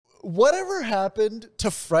whatever happened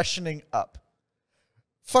to freshening up?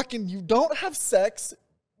 Fucking, you don't have sex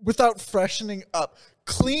without freshening up.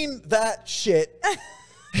 Clean that shit.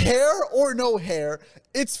 Hair or no hair,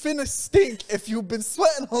 it's finna stink if you've been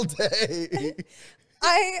sweating all day.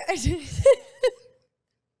 I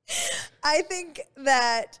think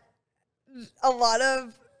that a lot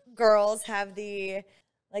of girls have the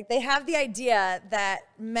idea that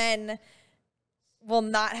men will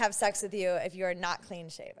not have sex with you if you are not clean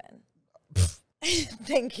shaven.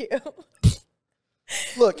 Thank you.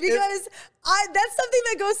 Look, because that's something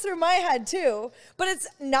that goes through my head too. But it's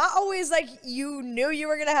not always like you knew you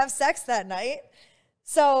were going to have sex that night.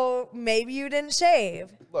 So maybe you didn't shave.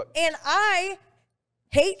 Look. And I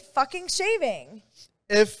hate fucking shaving.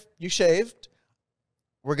 If you shaved,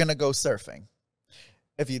 we're going to go surfing.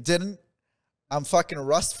 If you didn't, I'm fucking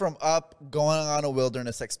Rust from Up going on a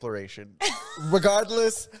wilderness exploration.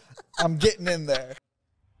 Regardless, I'm getting in there.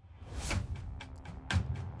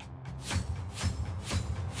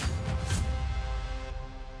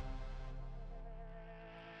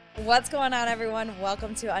 What's going on, everyone?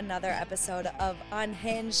 Welcome to another episode of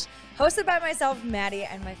Unhinged, hosted by myself, Maddie,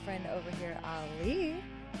 and my friend over here, Ali.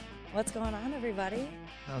 What's going on, everybody?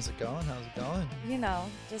 How's it going? You know,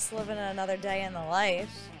 just living another day in the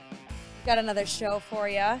life. Got another show for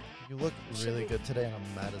you. You look really good today, and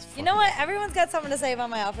I'm mad as fuck. You know what? Everyone's got something to say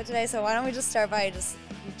about my outfit today, so why don't we just start by just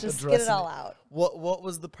get it all out. What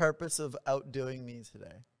was the purpose of outdoing me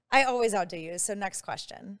today? I always outdo you, so next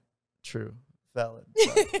question. True. Valid.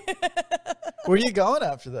 Where are you going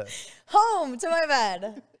after this? Home to my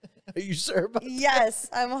bed. Are you sure about that? Yes,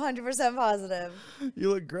 I'm 100% positive.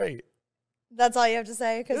 You look great. That's all you have to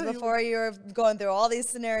say? Because before you were going through all these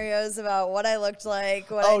scenarios about what I looked like,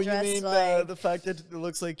 what I dressed you mean like. The fact that it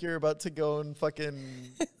looks like you're about to go and fucking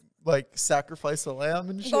like sacrifice a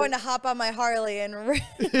lamb and shit? I'm going to hop on my Harley and rip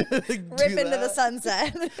into the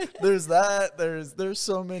sunset. There's that. There's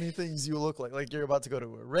so many things you look like. Like you're about to go to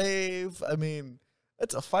a rave. I mean,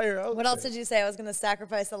 it's a fire out. What else did you say? I was going to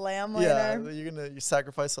sacrifice a lamb later? Yeah, you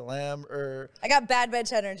sacrifice a lamb or... I got bad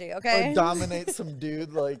bitch energy, okay? Or dominate some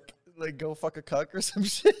dude like go fuck a cuck or some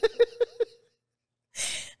shit.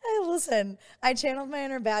 Hey, listen, I channeled my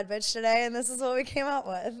inner bad bitch today, and this is what we came out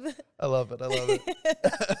with. I love it.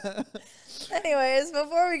 Anyways,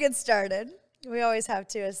 before we get started, we always have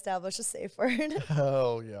to establish a safe word.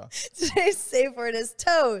 Oh, yeah. Today's safe word is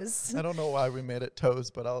toes. I don't know why we made it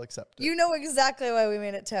toes, but I'll accept it. You know exactly why we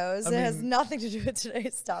made it toes. It has nothing to do with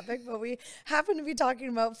today's topic, but we happen to be talking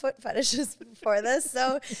about foot fetishes before this,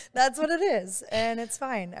 so that's what it is, and it's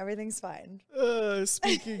fine. Everything's fine.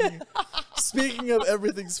 Speaking of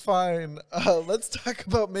everything's fine, let's talk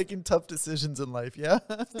about making tough decisions in life, yeah?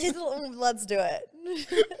 Let's do it.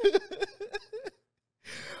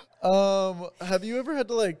 Have you ever had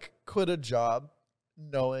to like quit a job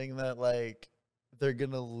knowing that like they're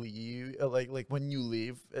gonna leave, like when you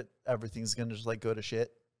leave, everything's gonna just like go to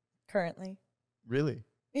shit? Currently. Really?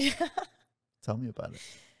 Yeah. Tell me about it.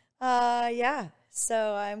 Yeah.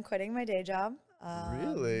 So I'm quitting my day job.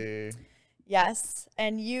 Really? Yes.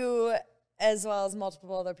 And you, as well as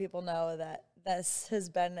multiple other people, know that this has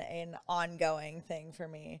been an ongoing thing for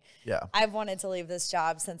me. Yeah. I've wanted to leave this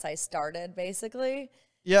job since I started, basically.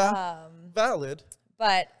 Yeah. Valid.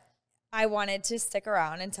 But I wanted to stick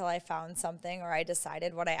around until I found something or I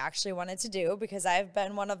decided what I actually wanted to do, because I've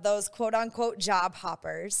been one of those quote unquote job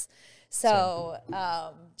hoppers. So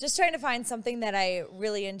just trying to find something that I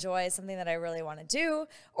really enjoy, something that I really want to do,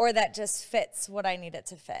 or that just fits what I need it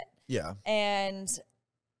to fit. Yeah. And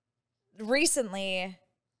recently,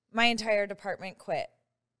 my entire department quit.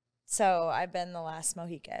 So I've been the last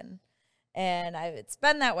Mohican. And it's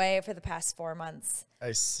been that way for the past 4 months.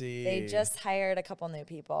 I see. They just hired a couple new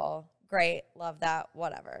people. Great. Love that.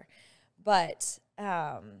 Whatever. But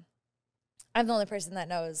I'm the only person that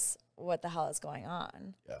knows what the hell is going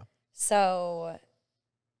on. Yeah. So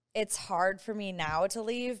it's hard for me now to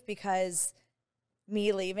leave, because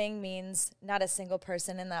me leaving means not a single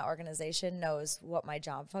person in that organization knows what my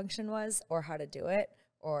job function was or how to do it,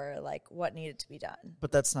 or like what needed to be done.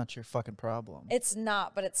 But that's not your fucking problem. It's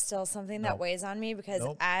not, but it's still something that weighs on me, because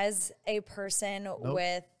as a person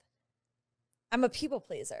I'm a people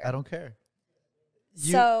pleaser. I don't care.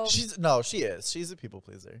 She is. She's a people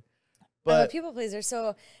pleaser. But I'm a people pleaser.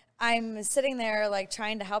 So I'm sitting there like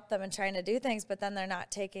trying to help them and trying to do things, but then they're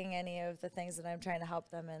not taking any of the things that I'm trying to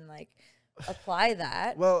help them and like apply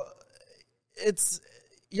that. Well,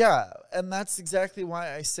 yeah, and that's exactly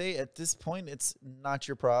why I say at this point it's not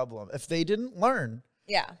your problem. If they didn't learn,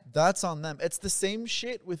 that's on them. It's the same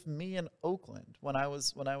shit with me in Oakland when I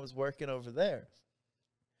was working over there.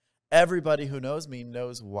 everybody who knows me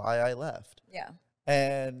knows why I left. Yeah.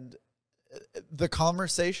 And the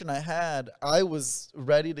conversation I had, I was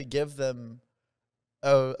ready to give them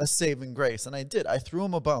a saving grace. And I did. I threw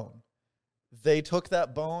them a bone. They took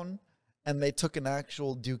that bone and they took an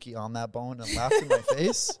actual dookie on that bone and laughed in my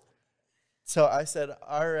face. So I said,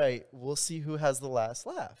 all right, we'll see who has the last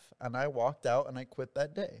laugh. And I walked out and I quit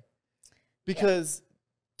that day. Because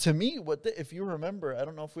to me, if you remember, I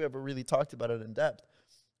don't know if we ever really talked about it in depth.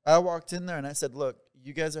 I walked in there and I said, look,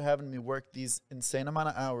 you guys are having me work these insane amount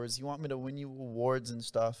of hours. You want me to win you awards and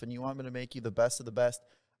stuff, and you want me to make you the best of the best.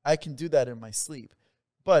 I can do that in my sleep.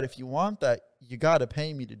 But if you want that, you got to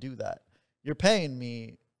pay me to do that. You're paying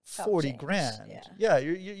me 40 grand. Yeah,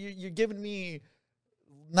 you're giving me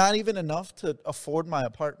not even enough to afford my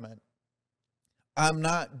apartment. I'm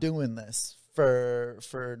not doing this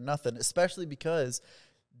for nothing, especially because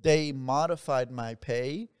they modified my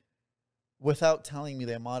pay without telling me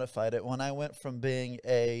they modified it. When I went from being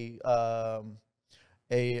a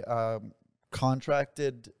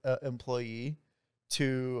contracted employee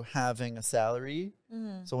to having a salary.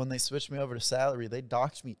 Mm-hmm. So when they switched me over to salary, they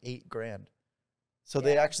docked me $8,000. So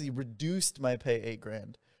they actually reduced my pay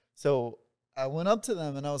 $8,000. So I went up to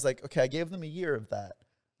them and I was like, okay, I gave them a year of that.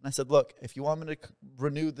 And I said, look, if you want me to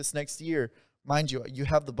renew this next year, mind you, you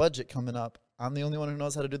have the budget coming up. I'm the only one who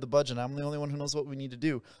knows how to do the budget. I'm the only one who knows what we need to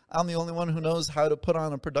do. I'm the only one who knows how to put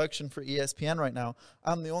on a production for ESPN right now.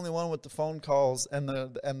 I'm the only one with the phone calls and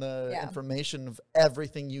the information of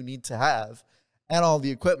everything you need to have and all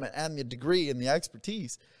the equipment and the degree and the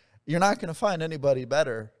expertise. You're not going to find anybody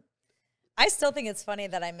better. I still think it's funny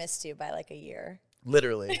that I missed you by like a year.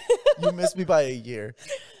 Literally. You missed me by a year.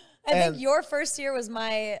 I think your first year was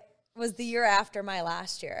the year after my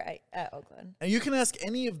last year at Oakland. And you can ask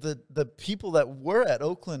any of the people that were at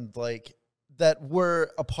Oakland, like, that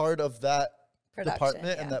were a part of that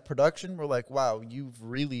department and that production, were like, wow, you've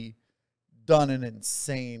really done an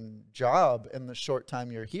insane job in the short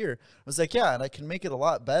time you're here. I was like, yeah, and I can make it a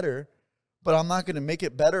lot better, but I'm not going to make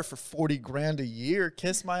it better for 40 grand a year.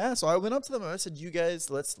 Kiss my ass. So I went up to them and I said, you guys,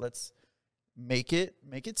 let's make it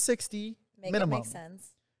 60 minimum. Make it make sense.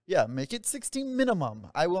 Yeah, make it 60 minimum.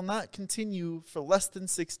 I will not continue for less than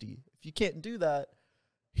 60. If you can't do that,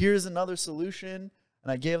 here's another solution.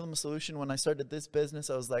 And I gave them a solution when I started this business.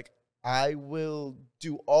 I was like, I will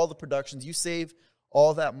do all the productions. You save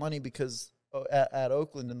all that money because at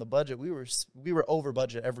Oakland in the budget, we were over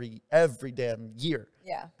budget every damn year.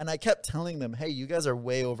 Yeah. And I kept telling them, hey, you guys are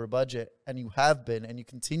way over budget, and you have been, and you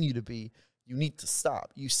continue to be. You need to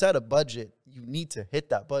stop. You set a budget. You need to hit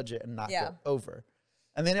that budget and not go over.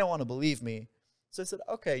 And they didn't want to believe me. So I said,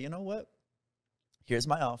 okay, you know what? Here's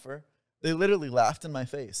my offer. They literally laughed in my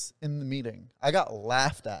face in the meeting. I got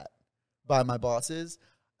laughed at by my bosses.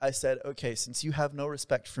 I said, okay, since you have no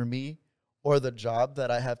respect for me or the job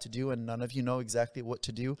that I have to do and none of you know exactly what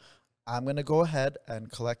to do, I'm going to go ahead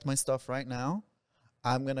and collect my stuff right now.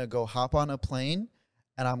 I'm going to go hop on a plane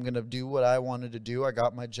and I'm going to do what I wanted to do. I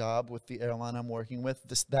got my job with the airline I'm working with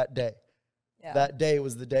that day. Yeah. That day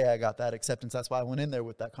was the day I got that acceptance. That's why I went in there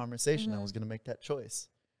with that conversation. Mm-hmm. I was going to make that choice.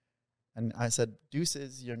 And I said,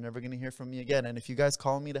 deuces, you're never going to hear from me again. And if you guys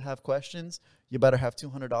call me to have questions, you better have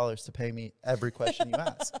 $200 to pay me every question you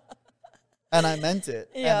ask. And I meant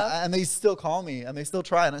it. Yeah. And they still call me and they still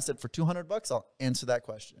try. And I said, for $200, I'll answer that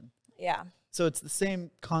question. Yeah. So it's the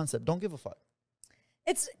same concept. Don't give a fuck.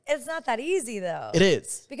 It's not that easy, though. It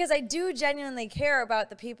is. Because I do genuinely care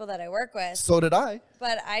about the people that I work with. So did I.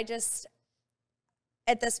 But I just...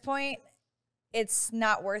 At this point, it's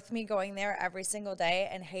not worth me going there every single day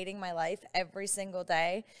and hating my life every single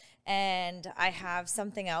day. And I have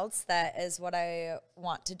something else that is what I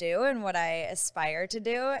want to do and what I aspire to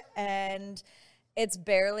do. And it's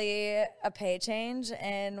barely a pay change.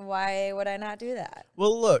 And why would I not do that?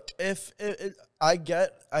 Well, look, I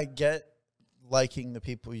get liking the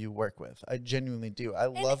people you work with. I genuinely do. I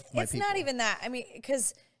love my people. It's not even that. I mean,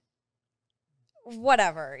 because...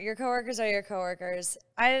 whatever, your coworkers are your coworkers.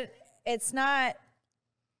 I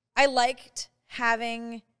liked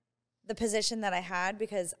having the position that I had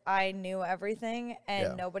because I knew everything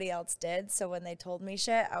and nobody else did. So when they told me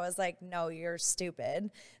shit, I was like, no, you're stupid.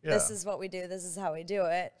 Yeah. This is what we do. This is how we do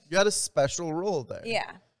it. You had a special role there.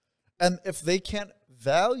 Yeah. And if they can't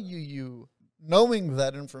value you knowing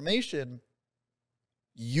that information,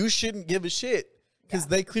 you shouldn't give a shit because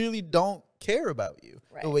they clearly don't care about you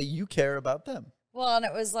the way you care about them. Well, and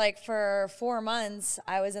it was like for 4 months,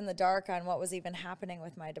 I was in the dark on what was even happening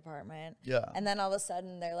with my department. Yeah. And then all of a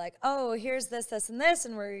sudden they're like, oh, here's this, this, and this,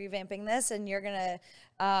 and we're revamping this, and you're gonna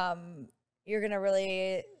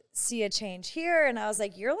really see a change here. And I was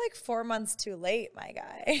like, you're like 4 months too late, my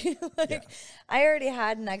guy. I already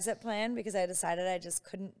had an exit plan because I decided I just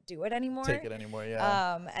couldn't do it anymore. Take it anymore,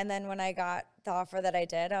 yeah. And then when I got the offer that I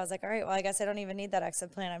did, I was like, all right, well, I guess I don't even need that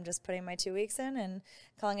exit plan. I'm just putting my 2 weeks in and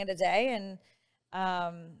calling it a day. And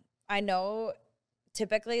I know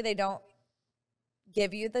typically they don't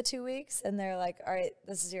give you the 2 weeks and they're like, all right,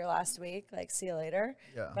 this is your last week, like, see you later.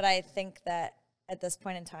 Yeah. But I think that at this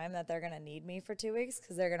point in time that they're going to need me for 2 weeks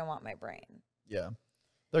because they're going to want my brain. Yeah.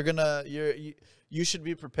 They're going to, you should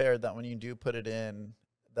be prepared that when you do put it in,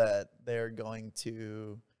 that they're going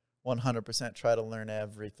to 100% try to learn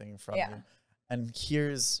everything from you. And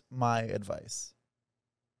here's my advice.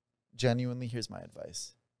 Genuinely, here's my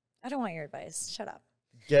advice. I don't want your advice. Shut up.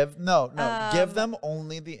 Give them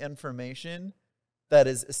only the information that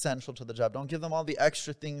is essential to the job. Don't give them all the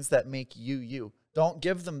extra things that make you you. Don't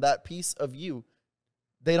give them that piece of you.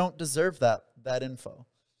 They don't deserve that info.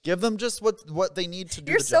 Give them just what they need to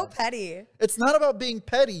do. You're the so job. petty. It's not about being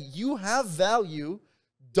petty. You have value.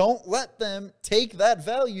 Don't let them take that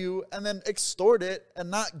value and then extort it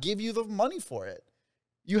and not give you the money for it.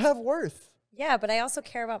 You have worth. Yeah, but I also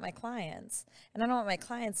care about my clients. And I don't want my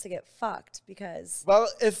clients to get fucked because... Well,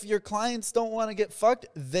 if your clients don't want to get fucked,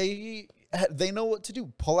 they know what to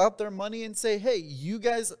do. Pull out their money and say, hey, you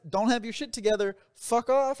guys don't have your shit together. Fuck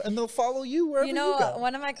off. And they'll follow you wherever you go.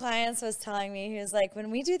 One of my clients was telling me, he was like,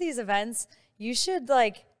 when we do these events, you should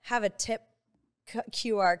like have a tip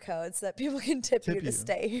QR code so that people can tip you to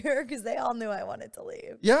stay here because they all knew I wanted to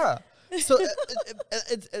leave. Yeah. So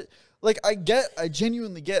like I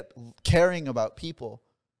genuinely get caring about people,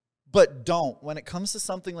 but don't. When it comes to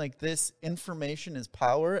something like this, information is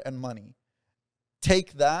power and money.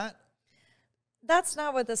 Take that. That's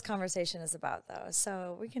not what this conversation is about, though.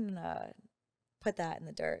 So we can put that in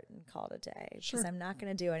the dirt and call it a day. Sure. Because I'm not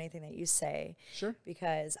going to do anything that you say. Sure.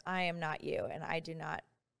 Because I am not you, and I do not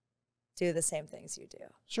do the same things you do.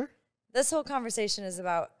 Sure. This whole conversation is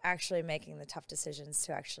about actually making the tough decisions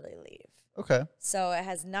to actually leave. Okay. So it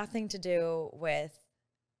has nothing to do with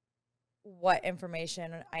what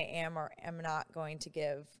information I am or am not going to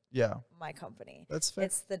give my company. That's fair.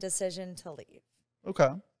 It's the decision to leave. Okay.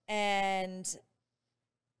 And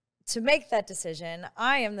to make that decision,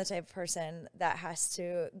 I am the type of person that has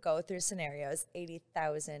to go through scenarios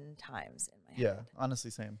 80,000 times in my head. Yeah,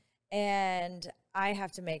 honestly, same. And I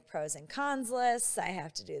have to make pros and cons lists. I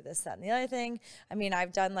have to do this, that, and the other thing. I mean,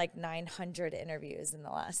 I've done like 900 interviews in the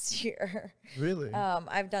last year. Really?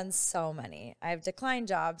 I've done so many. I've declined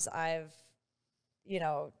jobs. Are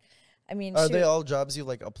they all jobs you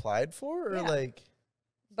like applied for or like?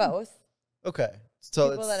 Both. Okay.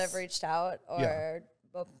 So people that have reached out or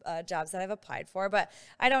jobs that I've applied for, but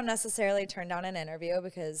I don't necessarily turn down an interview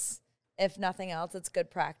because if nothing else, it's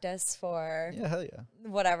good practice for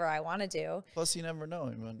whatever I want to do. Plus, you never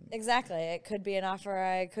know. Exactly. It could be an offer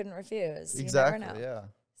I couldn't refuse. Exactly, you never know. Yeah.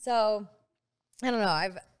 So, I don't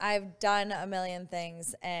know. I've done a million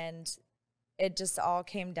things, and it just all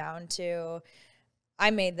came down to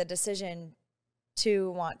I made the decision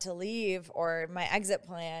to want to leave or my exit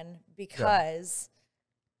plan because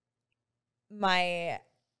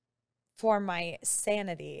for my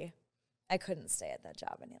sanity, I couldn't stay at that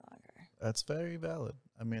job any longer. That's very valid.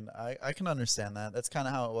 I mean, I can understand that. That's kind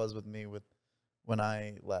of how it was with me when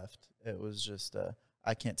I left. It was just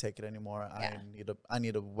I can't take it anymore. Yeah. I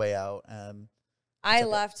need a way out. And I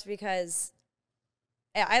left because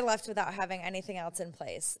I left without having anything else in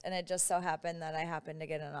place, and it just so happened that I happened to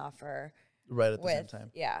get an offer right at the same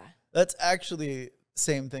time. Yeah, that's actually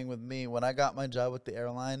same thing with me. When I got my job with the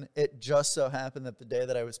airline, it just so happened that the day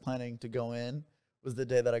that I was planning to go in was the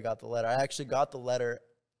day that I got the letter. I actually got the letter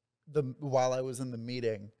while I was in the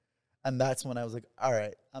meeting, and that's when I was like, all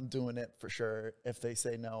right, I'm doing it for sure. If they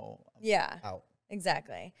say no, I'm out.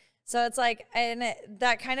 Exactly. So it's like, and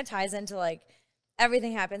that kind of ties into like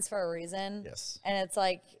everything happens for a reason. Yes. And it's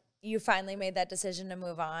like you finally made that decision to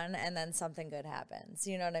move on, and then something good happens.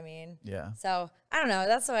 You know what I mean? Yeah. So I don't know.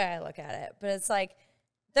 That's the way I look at it. But it's like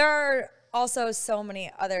there are also so many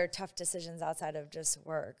other tough decisions outside of just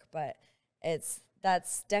work, but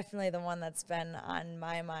that's definitely the one that's been on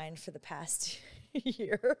my mind for the past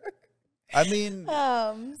year. I mean,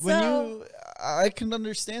 I can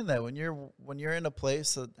understand that when you're in a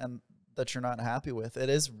place and that you're not happy with, it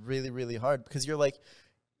is really, really hard because you're like,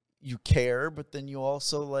 you care, but then you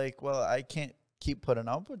also like, well, I can't keep putting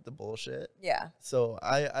up with the bullshit. Yeah. So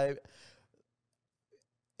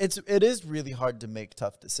it is really hard to make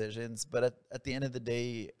tough decisions, but at the end of the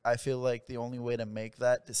day, I feel like the only way to make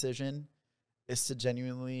that decision is to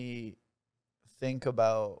genuinely think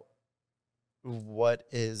about what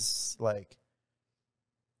is like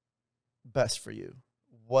best for you?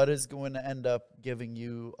 What is going to end up giving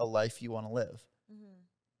you a life you want to live?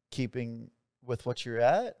 Keeping with what you're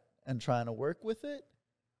at and trying to work with it,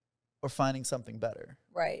 or finding something better?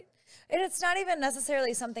 Right. And it's not even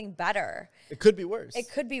necessarily something better. It could be worse.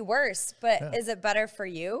 It could be worse, but is it better for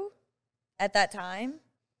you at that time?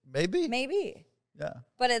 Maybe. Maybe. Yeah.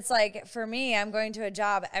 But it's like, for me, I'm going to a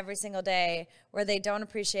job every single day where they don't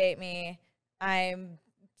appreciate me. They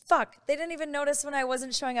didn't even notice when I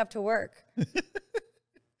wasn't showing up to work.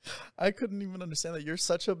 I couldn't even understand that. You're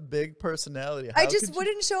such a big personality. I just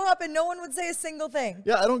wouldn't show up and no one would say a single thing.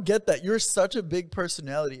 Yeah, I don't get that. You're such a big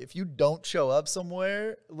personality. If you don't show up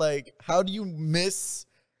somewhere, like, how do you miss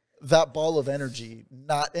that ball of energy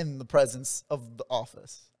not in the presence of the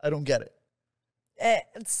office? I don't get it.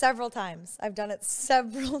 Several times. I've done it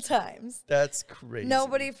several times. That's crazy.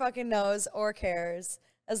 Nobody fucking knows or cares.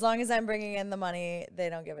 As long as I'm bringing in the money, they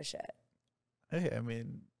don't give a shit. Hey, I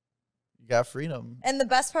mean, you got freedom. And the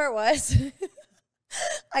best part was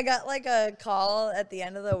I got like a call at the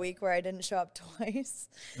end of the week where I didn't show up twice.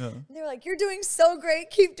 Yeah. And they were like, "You're doing so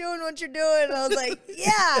great. Keep doing what you're doing." And I was like,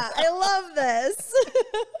 "Yeah, I love this."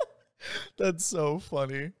 That's so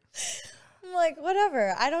funny. I'm like,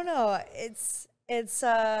 whatever. I don't know. It's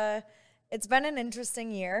been an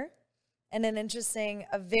interesting year and a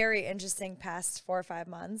very interesting past 4 or 5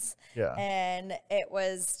 months. Yeah. And it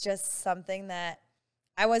was just something that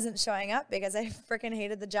I wasn't showing up because I freaking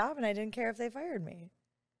hated the job and I didn't care if they fired me.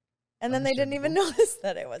 And then they didn't even notice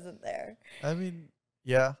that I wasn't there. I mean,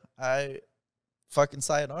 yeah, I fucking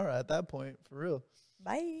sayonara at that point, for real.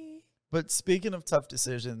 Bye. But speaking of tough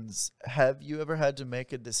decisions, have you ever had to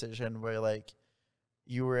make a decision where, like,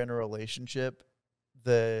 you were in a relationship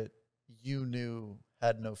that you knew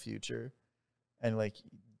had no future and, like,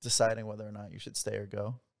 deciding whether or not you should stay or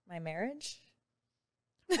go? My marriage?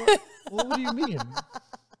 What do you mean?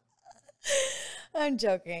 I'm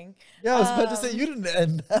joking. Yeah, I was about to say you didn't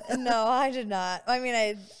end that. No, I did not. I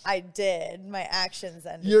mean, I did. My actions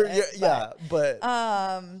ended but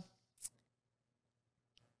I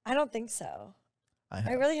don't think so.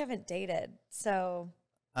 I really haven't dated, so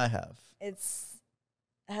I have. It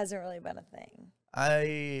hasn't really been a thing.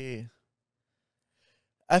 I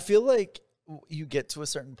feel like you get to a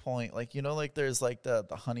certain point, like, you know, like there's like the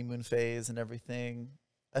honeymoon phase and everything.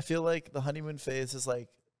 I feel like the honeymoon phase is like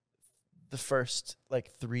the first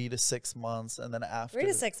like 3 to 6 months, and then after 3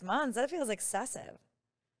 to 6 months, that feels excessive.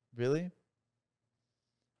 Really?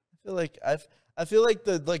 I feel like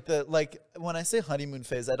the when I say honeymoon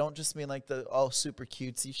phase, I don't just mean like the all super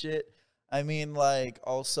cutesy shit. I mean like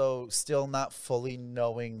also still not fully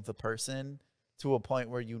knowing the person to a point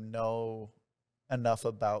where you know enough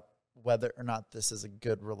about whether or not this is a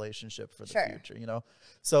good relationship for the future, you know?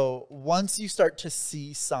 So once you start to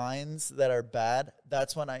see signs that are bad,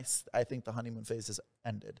 that's when I think the honeymoon phase is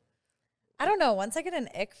ended. I don't know. Once I get an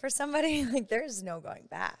ick for somebody, like, there's no going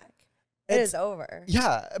back. It is over.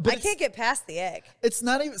 Yeah. But I can't get past the ick. It's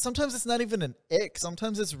not even, sometimes it's not even an ick.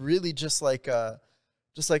 Sometimes it's really just like oh,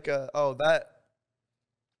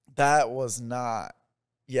 that was not,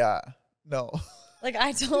 no. Like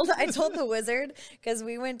I told the wizard, because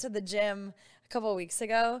we went to the gym a couple of weeks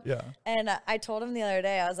ago. Yeah. And I told him the other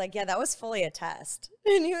day, I was like, yeah, that was fully a test.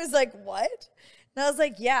 And he was like, what? And I was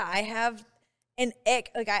like, yeah, I have an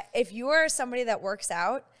ick. Like if you are somebody that works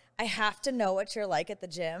out, I have to know what you're like at the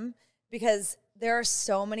gym, because there are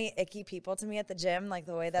so many icky people to me at the gym, like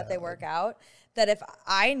the way that they work out, that if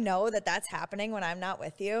I know that that's happening when I'm not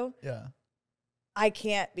with you, I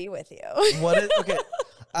can't be with you. Okay.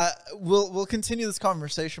 We'll continue this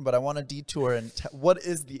conversation, but I want to detour and what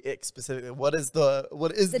is the ick specifically? What is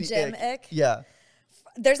the gym ick? Yeah.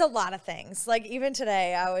 There's a lot of things. Like even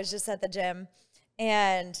today, I was just at the gym,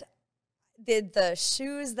 and the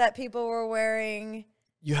shoes that people were wearing.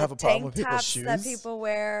 You have a problem with people's shoes that people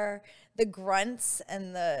wear, the grunts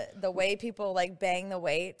and the way people like bang the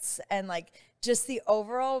weights, and like just the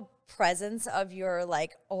overall presence of your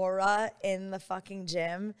like aura in the fucking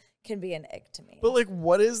gym can be an ick to me. But like,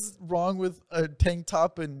 what is wrong with a tank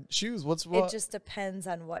top and shoes? What's wrong? It just depends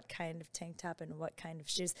on what kind of tank top and what kind of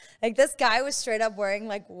shoes. Like this guy was straight up wearing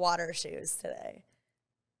like water shoes today.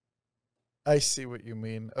 I see what you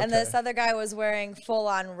mean. Okay. And this other guy was wearing full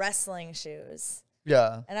on wrestling shoes.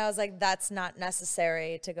 Yeah. And I was like, that's not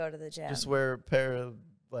necessary to go to the gym. Just wear a pair of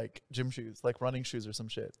like gym shoes, like running shoes or some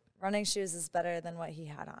shit. Running shoes is better than what he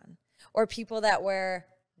had on. Or people that wear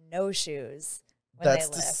no shoes when That's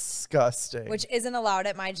they lift. Disgusting. Which isn't allowed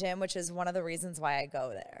at my gym, which is one of the reasons why I go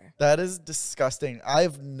there. That is disgusting.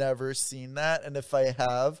 I've never seen that. And if I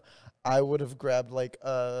have, I would have grabbed like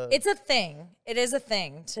It's a thing. It is a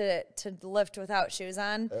thing to lift without shoes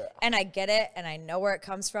on. And I get it and I know where it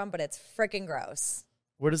comes from, but it's freaking gross.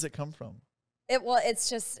 Where does it come from?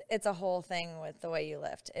 It's a whole thing with the way you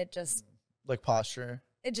lift. It just like posture.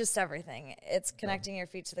 It just everything. It's connecting your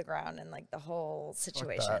feet to the ground and like the whole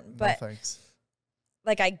situation. No, but thanks.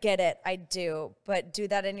 Like I get it, I do, but do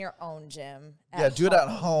that in your own gym. Do it at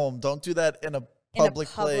home. Don't do that in a public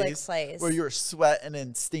place where you're sweating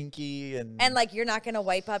and stinky and like you're not gonna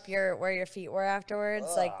wipe up where your feet were afterwards.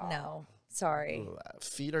 Like no, sorry.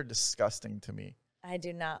 Feet are disgusting to me. I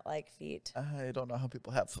do not like feet. I don't know how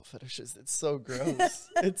people have foot fetishes. It's so gross.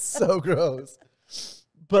 It's so gross.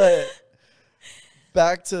 But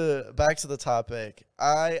back to the topic.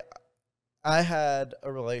 I had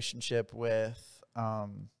a relationship with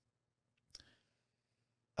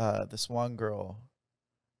this one girl.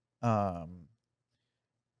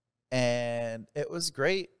 And it was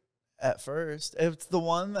great at first. It's the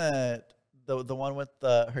one that the one with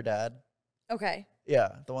her dad. Okay. Yeah,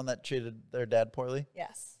 the one that treated their dad poorly.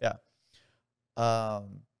 Yes. Yeah.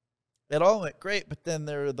 It all went great, but then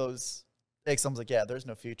there were those exams like, yeah, there's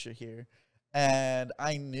no future here. And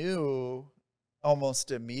I knew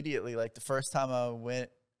almost immediately, like the first time I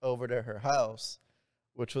went over to her house,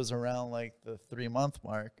 which was around like the 3-month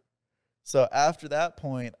mark. So after that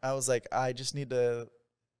point, I was like, I just need to,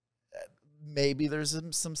 maybe there's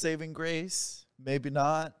some saving grace, maybe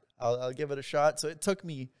not. I'll give it a shot. So it took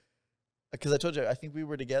me, because I told you, I think we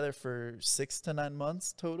were together for 6 to 9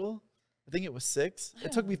 months total. I think it was 6.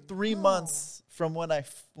 It took me 3 months from when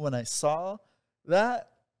I saw that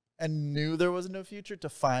and knew there was no future to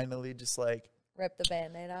finally just like rip the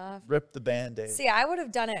Band-Aid off. Rip the Band-Aid. See, I would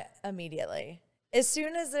have done it immediately. As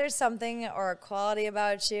soon as there's something or a quality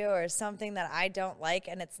about you or something that I don't like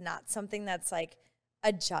and it's not something that's like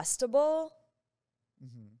adjustable,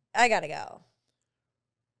 I gotta go.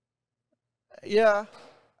 Yeah.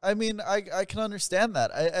 I mean, I can understand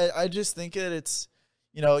that. I just think it's,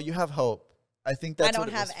 you have hope. I think that's what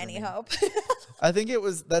it was. I don't have any hope. I think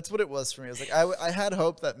that's what it was for me. It was like, I had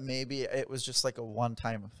hope that maybe it was just like a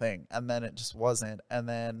one-time thing, and then it just wasn't. And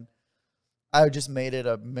then I just made it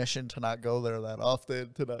a mission to not go there that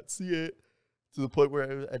often, to not see it, to the point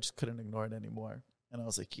where I just couldn't ignore it anymore. And I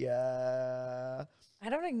was like, yeah. I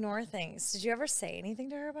don't ignore things. Did you ever say anything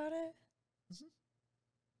to her about it? Mm-hmm.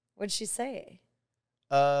 What'd she say?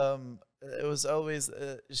 It was always,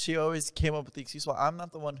 she always came up with the excuse, well, I'm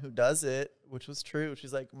not the one who does it, which was true.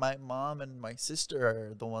 She's like, my mom and my sister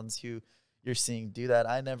are the ones who you're seeing do that.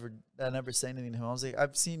 I never say anything to him. I was like,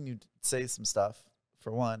 I've seen you say some stuff,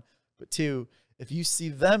 for one. But 2, if you see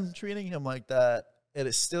them treating him like that, it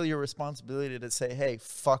is still your responsibility to say, hey,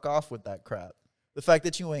 fuck off with that crap. The fact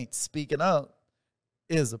that you ain't speaking up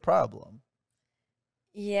is a problem.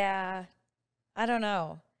 Yeah. I don't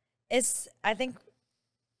know.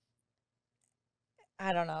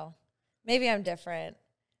 I don't know. Maybe I'm different.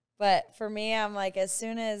 But for me, I'm like, as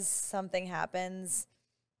soon as something happens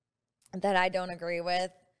that I don't agree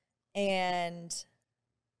with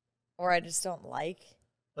or I just don't like.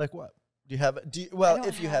 Like what? If you have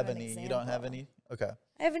any, example. You don't have any? Okay.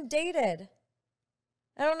 I haven't dated.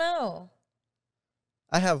 I don't know.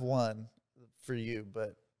 I have one for you,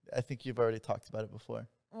 but I think you've already talked about it before.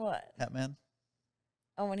 What? Hatman.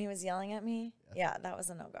 Oh, when he was yelling at me? Yeah, that was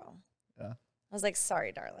a no-go. Yeah. I was like,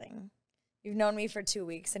 sorry, darling. You've known me for 2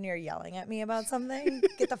 weeks and you're yelling at me about something?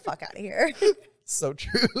 Get the fuck out of here. So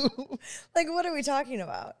true. Like, what are we talking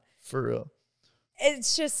about? For real.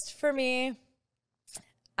 It's just, for me,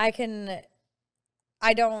 I don't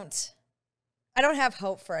have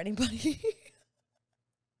hope for anybody.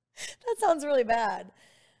 That sounds really bad.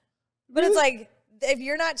 But it's like, if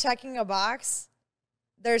you're not checking a box,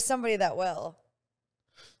 there's somebody that will.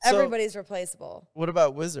 So, everybody's replaceable. What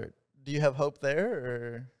about Wizard? Do you have hope there,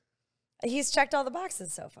 or? He's checked all the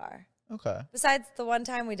boxes so far. Okay. Besides the one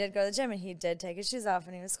time we did go to the gym and he did take his shoes off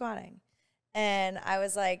and he was squatting. And I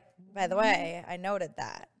was like, by the way, I noted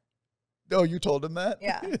that. Oh, you told him that?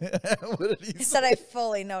 Yeah. What did he say? He said I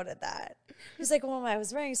fully noted that. He was like, well, I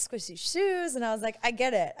was wearing squishy shoes. And I was like, I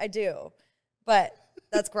get it. I do. But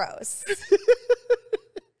that's gross.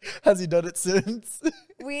 Has he done it since?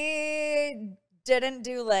 We didn't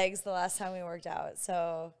do legs the last time we worked out,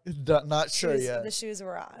 so not sure yet. The shoes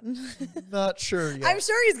were on. Not sure yet. I'm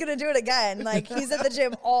sure he's gonna do it again. Like, he's at the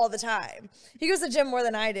gym all the time. He goes to the gym more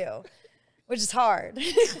than I do, which is hard.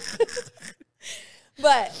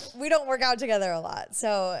 But we don't work out together a lot,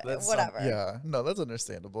 so whatever. No, that's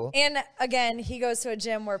understandable. And again, he goes to a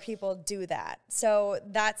gym where people do that, so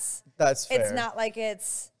that's fair. It's not like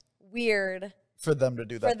it's weird for them to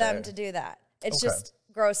do that. To do that. It's just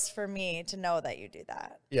gross for me to know that you do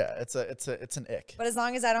that. Yeah, it's an ick. But as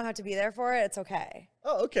long as I don't have to be there for it, it's okay.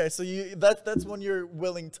 Oh, okay. So that's when you're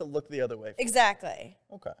willing to look the other way. Exactly.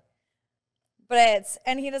 Okay. But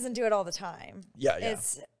and he doesn't do it all the time. Yeah.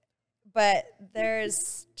 But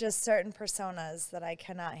there's just certain personas that I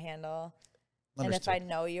cannot handle. Understood. And if I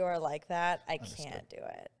know you are like that, I can't do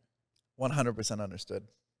it. 100% understood.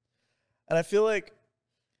 And I feel like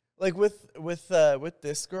with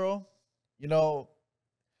this girl, you know,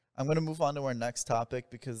 I'm gonna move on to our next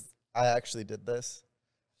topic because I actually did this.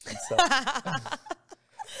 And so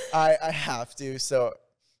I have to. So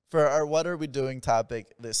for our "What Are We Doing"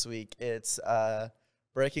 topic this week, it's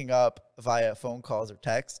breaking up via phone calls or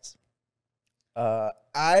texts.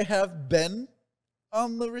 I have been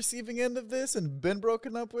on the receiving end of this and been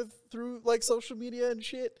broken up with through like social media and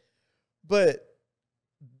shit. But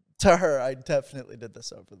to her, I definitely did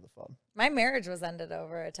this over the phone. My marriage was ended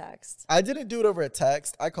over a text. I didn't do it over a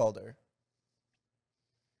text. I called her.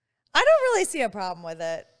 I don't really see a problem with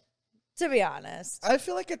it, to be honest. I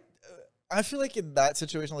feel like in that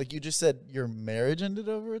situation, like you just said, your marriage ended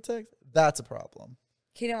over a text. That's a problem.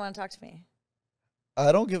 He didn't want to talk to me.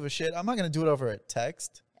 I don't give a shit. I'm not gonna do it over a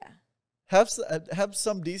text. Yeah. Have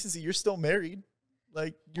some decency. You're still married.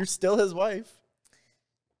 Like you're still his wife.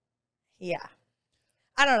 Yeah.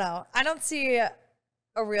 I don't know. I don't see a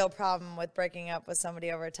real problem with breaking up with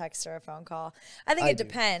somebody over a text or a phone call. I think it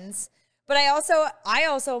depends. But I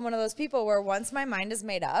also am one of those people where once my mind is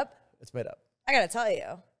made up, it's made up. I gotta tell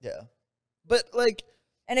you. Yeah. But like,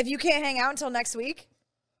 and if you can't hang out until next week,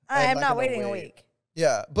 I'm not waiting a week.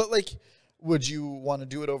 Yeah. But like, would you want to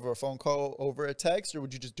do it over a phone call, over a text, or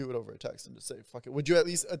would you just do it over a text and just say, fuck it? Would you at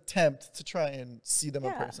least attempt to try and see them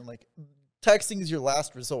in person? Like, texting is your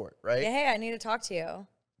last resort, right? Yeah, hey, I need to talk to you.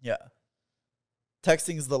 Yeah.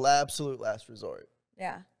 Texting is the absolute last resort.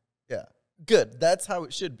 Yeah. Yeah. Good. That's how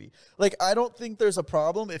it should be. Like, I don't think there's a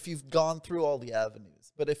problem if you've gone through all the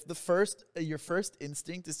avenues. But if your first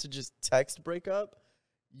instinct is to just text break up,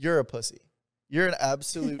 you're a pussy. You're an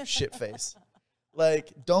absolute shitface.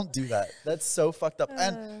 Like, don't do that. That's so fucked up.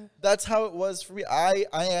 And that's how it was for me. I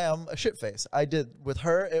am a shitface. I did. With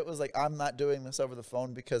her, it was like, I'm not doing this over the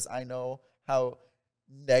phone because I know how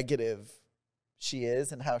negative she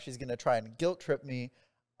is and how she's going to try and guilt trip me.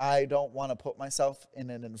 I don't want to put myself in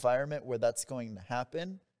an environment where that's going to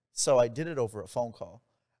happen. So I did it over a phone call.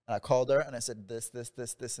 And I called her and I said, this,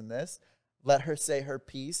 and this. Let her say her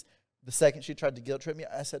piece. The second she tried to guilt trip me,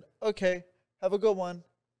 I said, okay, have a good one,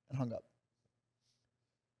 and hung up.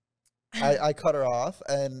 I cut her off,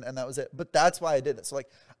 and that was it. But that's why I did it. So, like,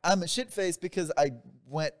 I'm a shitface because I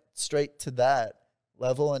went straight to that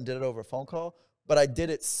level and did it over a phone call. But I did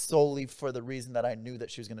it solely for the reason that I knew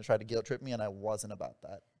that she was going to try to guilt trip me, and I wasn't about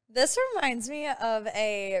that. This reminds me of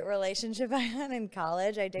a relationship I had in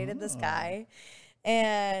college. I dated this guy,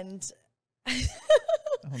 and oh,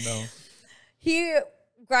 no. He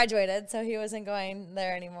graduated, so he wasn't going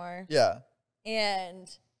there anymore. Yeah. And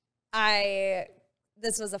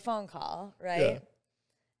this was a phone call, right? Yeah.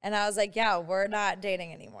 And I was like, yeah, we're not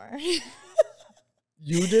dating anymore.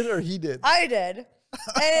 You did or he did? I did.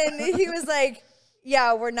 And he was like,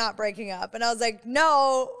 yeah, we're not breaking up. And I was like,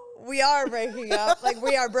 no, we are breaking up. Like,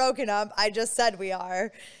 we are broken up. I just said we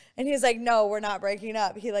are. And he's like, no, we're not breaking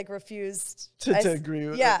up. He like refused to agree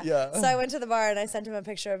with it. Yeah. So I went to the bar and I sent him a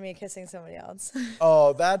picture of me kissing somebody else.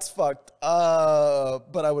 Oh, that's fucked.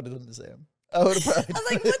 But I would have done the same. I would have probably. I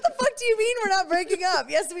was like, what the fuck do you mean we're not breaking up?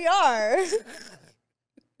 Yes, we are.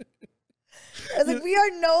 I was like, we are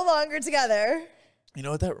no longer together. You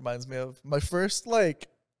know what that reminds me of? My first like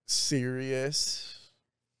serious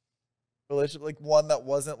relationship, like one that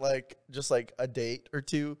wasn't like just like a date or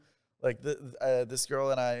two. Like this girl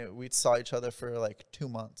and I, we saw each other for like 2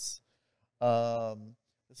 months.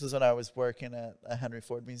 This is when I was working at a Henry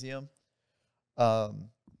Ford Museum.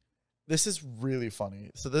 This is really funny.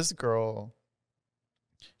 So this girl,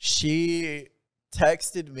 she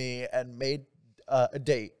texted me and made a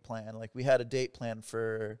date plan. Like we had a date plan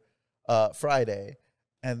for Friday,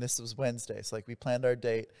 and this was Wednesday. So like we planned our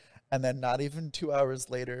date, and then not even 2 hours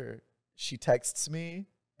later, she texts me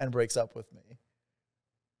and breaks up with me.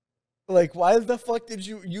 Like, why the fuck did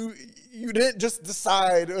you didn't just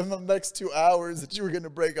decide in the next 2 hours that you were going to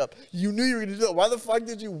break up? You knew you were going to do that. Why the fuck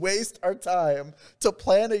did you waste our time to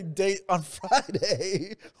plan a date on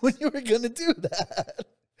Friday when you were going to do that?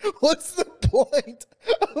 What's the point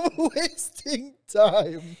of wasting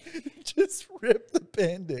time? Just rip the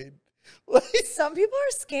Band-Aid. Like, some people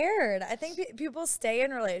are scared. I think people stay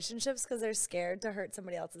in relationships because they're scared to hurt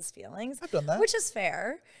somebody else's feelings. I've done that. Which is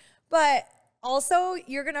fair. But also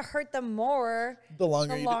you're going to hurt them more the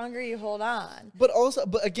longer you hold on. But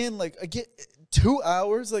again, like, again, 2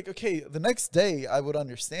 hours, like, okay, the next day I would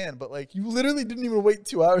understand, but like, you literally didn't even wait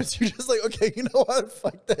 2 hours. You're just like, okay, you know what?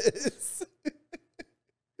 Fuck this.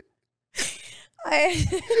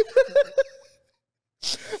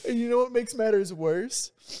 And you know what makes matters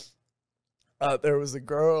worse? There was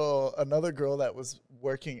another girl that was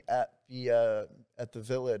working at the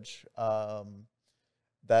village,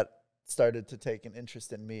 that started to take an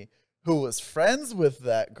interest in me, who was friends with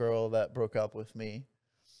that girl that broke up with me.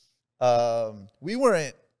 We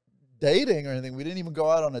weren't dating or anything. We didn't even go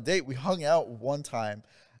out on a date. We hung out one time,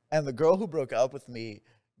 and the girl who broke up with me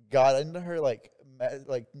got into her, like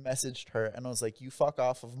messaged her, and I was like, you fuck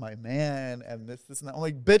off of my man, and this and that. I'm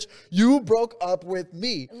like, bitch, you broke up with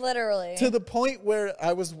me. Literally. To the point where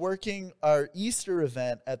I was working our Easter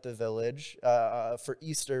event at the village. For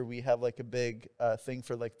Easter, we have like a big thing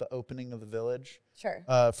for like the opening of the village. Sure.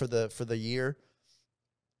 For the year.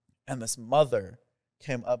 And this mother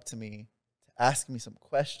came up to me to ask me some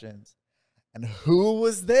questions. And who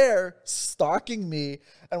was there stalking me?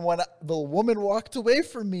 And when the woman walked away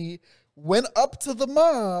from me, went up to the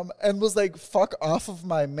mom and was like, fuck off of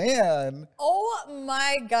my man. Oh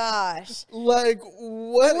my gosh. Like,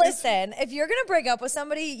 what? Listen, if you're going to break up with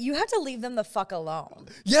somebody, you have to leave them the fuck alone.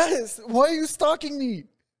 Yes. Why are you stalking me?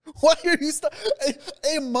 Why are you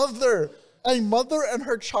a mother and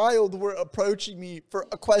her child were approaching me for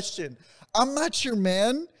a question. I'm not your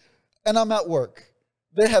man, and I'm at work.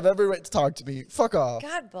 They have every right to talk to me. Fuck off.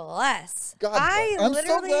 God bless. I'm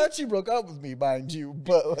so glad she broke up with me, mind you,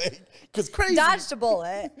 but like, because crazy. Dodged a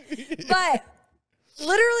bullet. But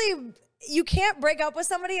literally, you can't break up with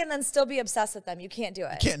somebody and then still be obsessed with them. You can't do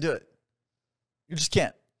it. You can't do it. You just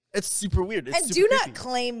can't. It's super weird. It's and super do creepy. not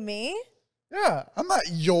claim me. Yeah, I'm not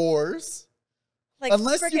yours. Like,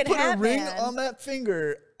 unless you put a ring man. on that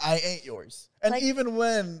finger, I ain't yours. And like,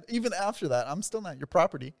 even after that, I'm still not your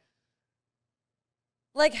property.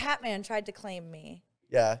 Like Hatman tried to claim me.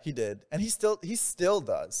 Yeah, he did. And he still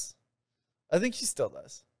does. I think he still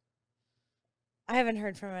does. I haven't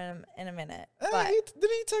heard from him in a minute. Didn't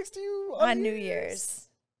he text you on New Year's?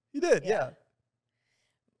 He did, yeah.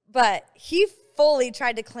 But he fully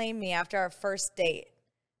tried to claim me after our first date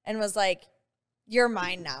and was like, you're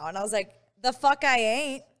mine now. And I was like, the fuck I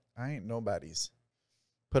ain't. I ain't nobody's.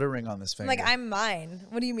 Put a ring on this finger. I'm like, I'm mine.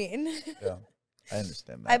 What do you mean? Yeah. I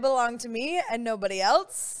understand that. I belong to me and nobody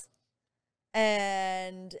else.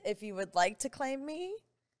 And if you would like to claim me.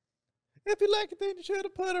 If you like it, then you should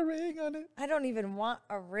have put a ring on it. I don't even want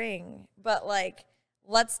a ring. But like,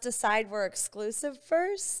 let's decide we're exclusive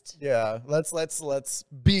first. Yeah. Let's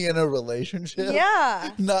be in a relationship.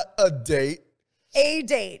 Yeah. Not a date. A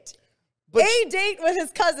date. But a date with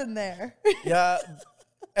his cousin there. Yeah.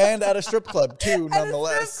 And at a strip club, too,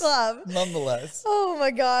 nonetheless. At a strip club. Nonetheless. Oh,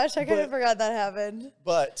 my gosh. I kind of forgot that happened.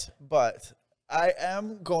 But I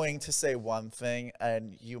am going to say one thing,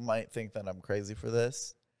 and you might think that I'm crazy for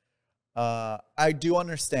this. I do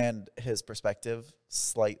understand his perspective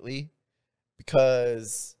slightly,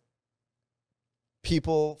 because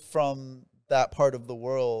people from that part of the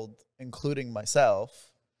world, including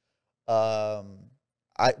myself,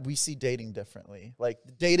 we see dating differently. Like,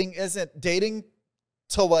 dating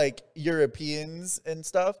to like Europeans and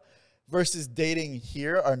stuff versus dating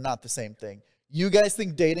here are not the same thing. You guys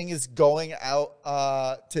think dating is going out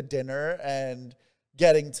to dinner and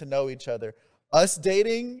getting to know each other. Us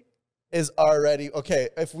dating is already, okay,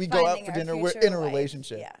 if we go out for dinner, we're in a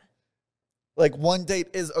relationship. Yeah. Like, one date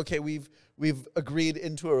is, okay, we've agreed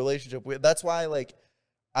into a relationship. That's why, like,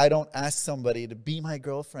 I don't ask somebody to be my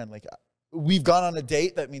girlfriend. Like, we've gone on a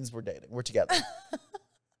date, that means we're dating. We're together.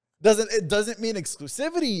 It doesn't mean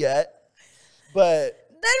exclusivity yet, but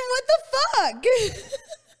then what the fuck?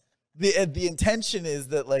 the intention is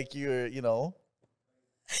that, like, you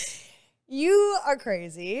are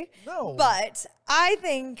crazy. No, but I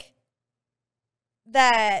think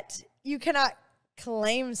that you cannot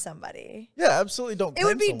claim somebody. Yeah, absolutely don't. It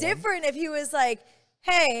would be different if he was like,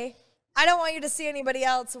 "Hey, I don't want you to see anybody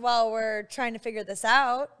else while we're trying to figure this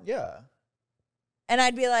out." Yeah. And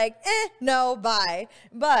I'd be like, no, bye.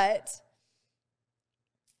 But,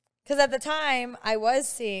 because at the time, I was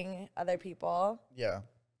seeing other people. Yeah.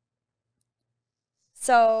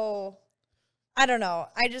 So, I don't know.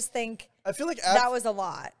 I just think I feel like that was a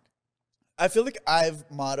lot. I feel like I've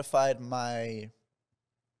modified my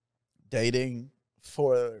dating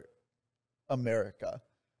for America.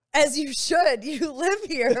 As you should. You live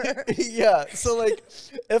here. Yeah. So, like,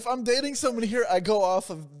 if I'm dating someone here, I go off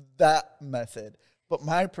of that method. But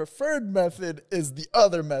my preferred method is the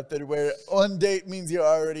other method where on date means you're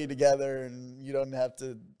already together and you don't have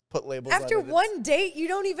to put labels on it. After one date, you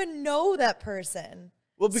don't even know that person.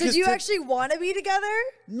 Well, So do you actually want to be together?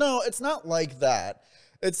 No, it's not like that.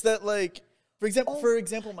 It's that like, for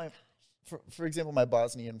example, my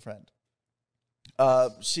Bosnian friend.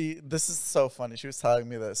 This is so funny. She was telling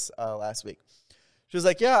me this last week. She was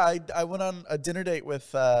like, yeah, I went on a dinner date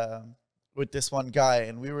with this one guy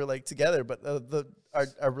and we were like together, but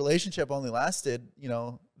our relationship only lasted,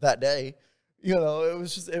 that day.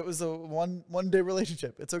 It was a one day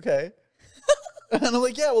relationship. It's okay. And I'm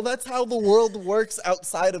like, yeah, well, that's how the world works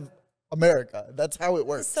outside of America. That's how it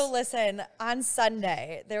works. So listen, on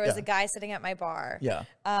Sunday, there was a guy sitting at my bar. Yeah.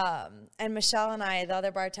 And Michelle and I, the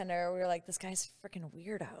other bartender, we were like, this guy's freaking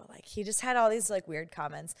weirdo. Like, he just had all these like weird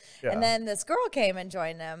comments. Yeah. And then this girl came and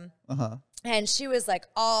joined him. Uh-huh. And she was like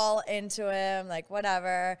all into him, like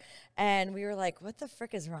whatever. And we were like, what the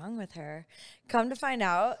frick is wrong with her? Come to find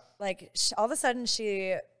out, like all of a sudden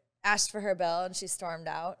she asked for her bill and she stormed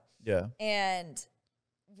out. Yeah. And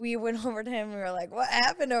we went over to him and we were like, what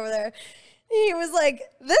happened over there? He was like,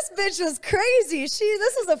 this bitch was crazy.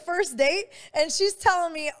 This was a first date, and she's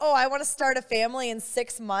telling me, oh, I want to start a family in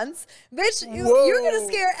 6 months. Bitch, you're going to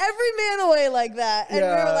scare every man away like that. And we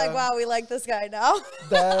were like, wow, we like this guy now.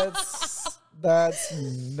 That's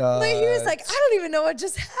nuts. But he was like, I don't even know what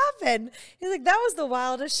just happened. He's like, that was the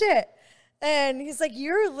wildest shit. And he's like,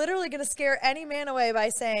 you're literally going to scare any man away by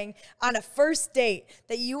saying on a first date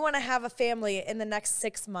that you want to have a family in the next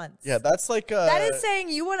 6 months. Yeah, that's like that is saying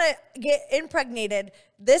you want to get impregnated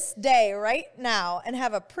this day, right now, and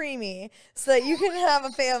have a preemie so that you can have a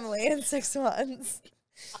family in 6 months.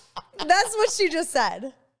 That's what she just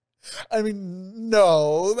said. I mean,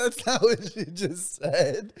 no, that's not what she just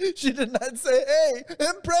said. She did not say, hey,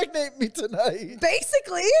 impregnate me tonight.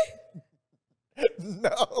 Basically.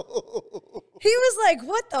 No. He was like,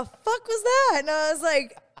 what the fuck was that? And I was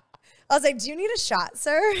like, do you need a shot,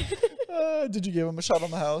 sir? Did you give him a shot on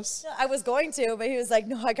the house? I was going to, but he was like,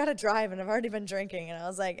 no, I got to drive and I've already been drinking. And I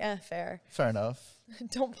was like, fair. Fair enough.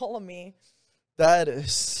 Don't pull a me. That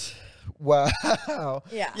is, wow.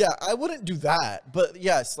 Yeah. Yeah, I wouldn't do that. But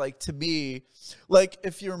yes, like to me, like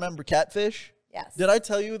if you remember Catfish. Yes. Did I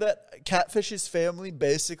tell you that Catfish's family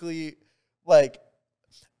basically, like,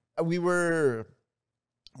 we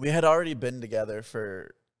had already been together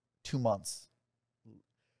for 2 months.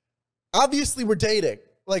 Obviously, we're dating.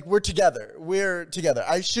 Like, we're together.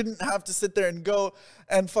 I shouldn't have to sit there and go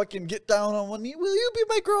and fucking get down on one knee. Will you be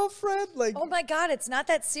my girlfriend? Like, oh my God, it's not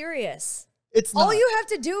that serious. It's not. All you have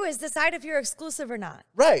to do is decide if you're exclusive or not.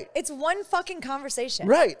 Right. It's one fucking conversation.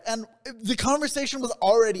 Right. And the conversation was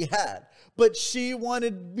already had, but she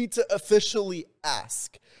wanted me to officially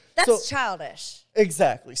ask. That's childish.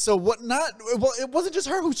 Exactly. So it wasn't just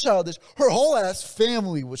her who's childish. Her whole ass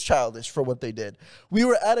family was childish for what they did. We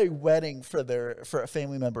were at a wedding for a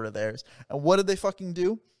family member of theirs. And what did they fucking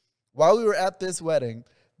do? While we were at this wedding,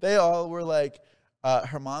 they all were like,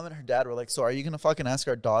 her mom and her dad were like, so are you going to fucking ask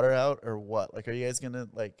our daughter out or what? Like, are you guys going to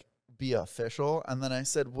like be official? And then I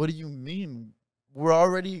said, what do you mean? We're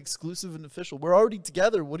already exclusive and official. We're already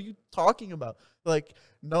together. What are you talking about? Like,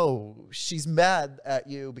 no, she's mad at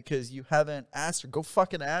you because you haven't asked her. Go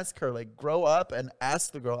fucking ask her. Like, grow up and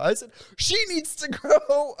ask the girl. I said, she needs to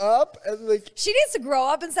grow up. And like, she needs to grow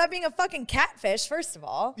up and stop being a fucking catfish, first of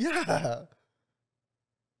all. Yeah.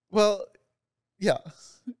 Well, yeah.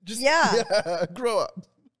 Yeah, grow up.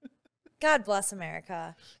 God bless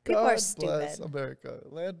America. People are stupid. God bless America.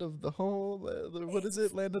 Land of the whole, what is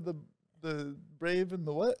it? Land of the brave and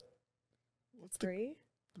the what? What's free?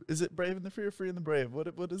 Is it brave and the free or free and the brave?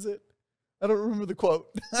 What is it? I don't remember the quote.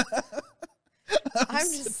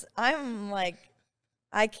 I'm like,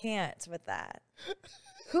 I can't with that.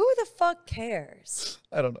 Who the fuck cares?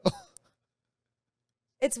 I don't know.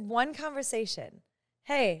 It's one conversation.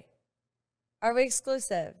 Hey, are we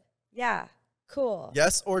exclusive? Yeah, cool.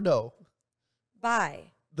 Yes or no?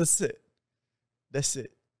 Bye. That's it.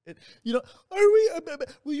 You know,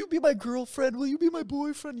 will you be my girlfriend? Will you be my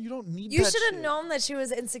boyfriend? You don't need that. You should have known that she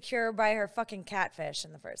was insecure by her fucking catfish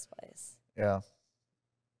in the first place. Yeah.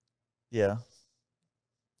 Yeah.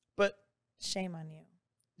 But shame on you.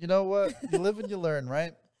 You know what? You live and you learn,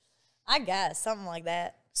 right? I guess, something like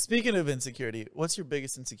that. Speaking of insecurity, what's your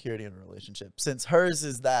biggest insecurity in a relationship? Since hers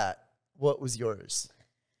is that, what was yours?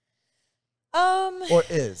 Or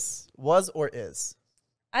is. Was or is?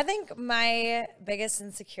 I think my biggest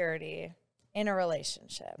insecurity in a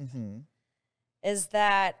relationship is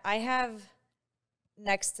that I have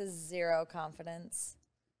next to zero confidence.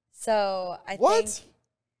 So I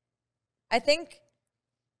think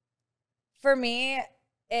For me,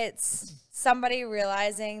 it's somebody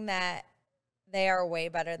realizing that they are way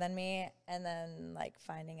better than me and then like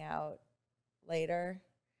finding out later.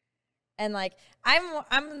 And like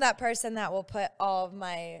I'm that person that will put all of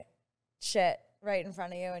my shit right in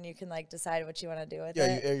front of you and you can like decide what you want to do with it.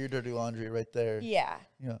 Yeah, you air your dirty laundry right there. Yeah.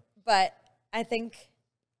 Yeah. But I think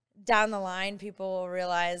down the line people will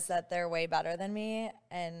realize that they're way better than me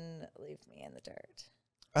and leave me in the dirt.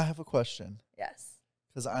 I have a question. Yes.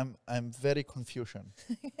 Because I'm very confusion.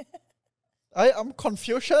 I am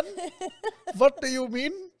confusion? What do you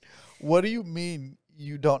mean? What do you mean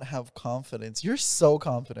you don't have confidence? You're so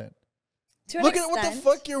confident. Look at what the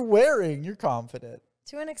fuck you're wearing. You're confident.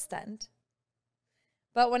 To an extent.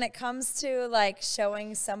 But when it comes to like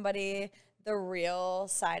showing somebody the real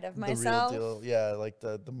side of myself. The real deal. Yeah, like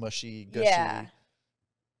the mushy, gushy. Yeah.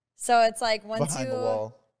 So it's like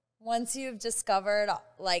once you've discovered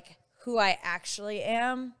like who I actually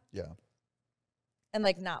am. Yeah. And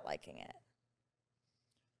like not liking it.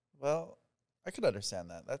 Well, I could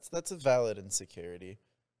understand that. That's a valid insecurity.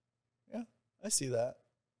 Yeah, I see that.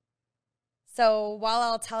 So while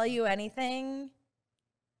I'll tell you anything,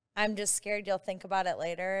 I'm just scared you'll think about it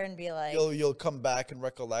later and be like... You'll come back and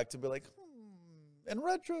recollect and be like, in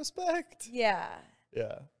retrospect. Yeah.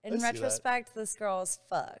 Yeah. In retrospect, this girl is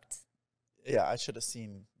fucked. Yeah, I should have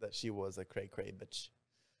seen that she was a cray-cray bitch.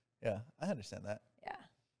 Yeah, I understand that. Yeah.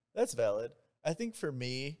 That's valid. I think for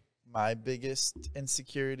me, my biggest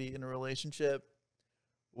insecurity in a relationship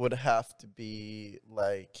would have to be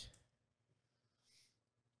like...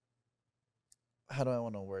 How do I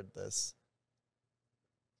want to word this?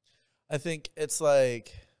 I think it's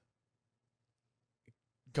like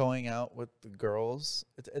going out with the girls.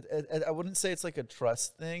 I wouldn't say it's like a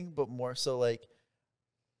trust thing, but more so like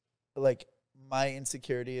my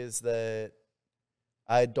insecurity is that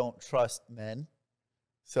I don't trust men.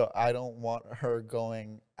 So I don't want her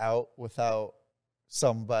going out without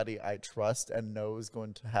somebody I trust and know is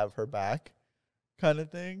going to have her back kind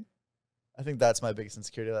of thing. I think that's my biggest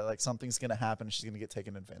insecurity, that like something's going to happen and she's going to get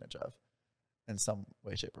taken advantage of in some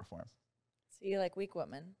way, shape, or form. So you like weak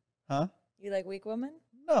women? Huh? You like weak women?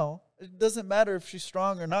 No, it doesn't matter if she's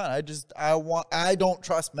strong or not. I don't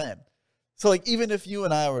trust men. So like even if you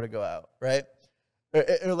and I were to go out, right?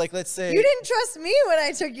 Or like let's say you didn't trust me when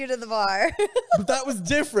I took you to the bar. But that was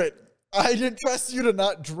different. I didn't trust you to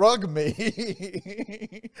not drug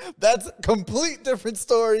me. That's a complete different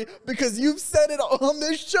story because you've said it on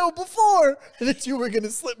this show before that you were going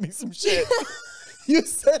to slip me some shit. You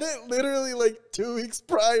said it literally like 2 weeks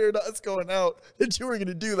prior to us going out that you were going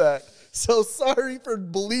to do that. So sorry for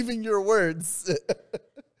believing your words.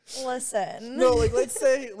 Listen. No, like let's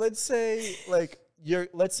say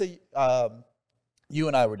you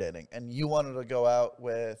and I were dating and you wanted to go out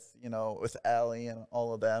with Allie and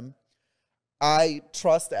all of them. I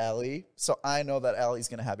trust Allie, so I know that Allie's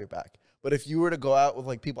going to have your back. But if you were to go out with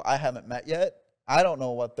like people I haven't met yet, I don't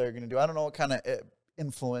know what they're going to do. I don't know what kind of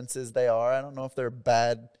influences they are. I don't know if they're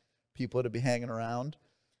bad people to be hanging around.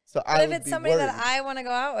 So but if it's somebody that I want to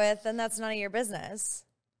go out with, then that's none of your business.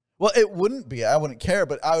 Well, it wouldn't be. I wouldn't care,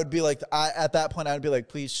 but I would be like, at that point, I would be like,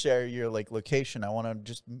 please share your like location. I want to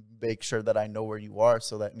just make sure that I know where you are,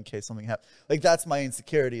 so that in case something happens, like that's my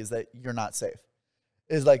insecurity, is that you're not safe.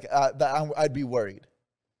 Is like that I'd be worried.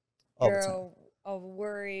 You're a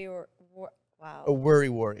worry or wow. A worry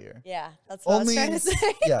warrior. Yeah, that's what I was trying to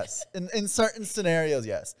say. Yes, in certain scenarios,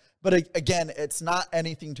 yes. But again, it's not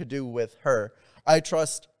anything to do with her. I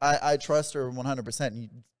trust her 100%. You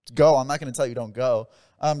go. I'm not going to tell you don't go.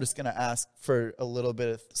 I'm just going to ask for a little bit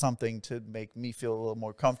of something to make me feel a little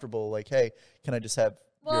more comfortable. Like, hey, can I just have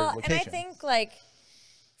your location? And I think like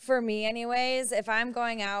for me, anyways, if I'm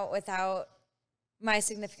going out without my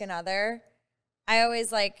significant other, I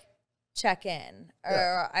always like check in,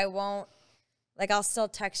 or I won't, like I'll still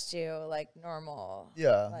text you like normal.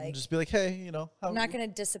 Yeah, like, just be like, hey, I'm not gonna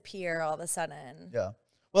disappear all of a sudden. Yeah.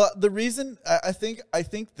 Well, the reason I think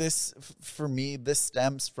this for me, this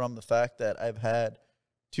stems from the fact that I've had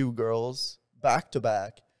 2 girls back to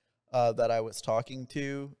back that I was talking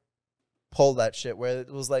to pull that shit where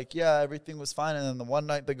it was like, yeah, everything was fine, and then the one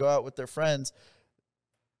night they go out with their friends,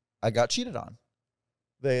 I got cheated on.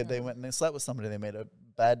 They went and they slept with somebody. They made a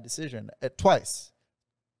bad decision twice.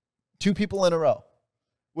 2 people in a row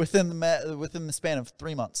within the span of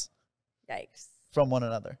 3 months. Yikes. From one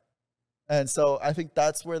another. And so I think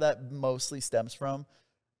that's where that mostly stems from.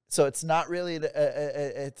 So it's not really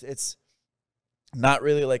it's not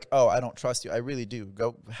really like, oh, I don't trust you. I really do.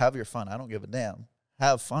 Go have your fun. I don't give a damn.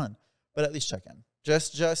 Have fun. But at least check in.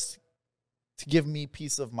 Just to give me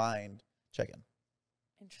peace of mind, check in.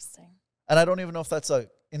 Interesting. And I don't even know if that's a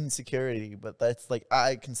insecurity, but that's like,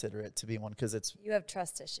 I consider it to be one because it's, You have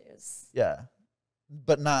trust issues. yeah,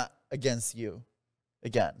 but not against you.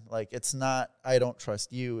 Again, like, it's not, I don't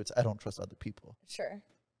trust you. It's, I don't trust other people. Sure.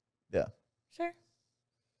 Yeah. Sure.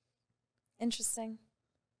 Interesting.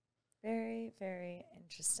 Very, very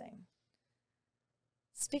interesting.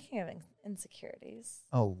 Speaking of insecurities.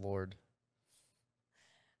 Oh, Lord.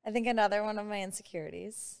 I think another one of my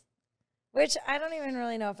insecurities, which I don't even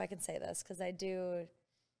really know if I can say this because I do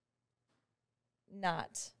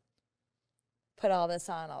not put all this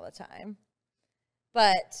on all the time.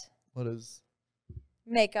 But What is?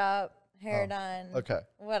 makeup, hair done, Okay.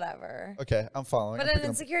 whatever. Okay, I'm following. But I'm an picking up.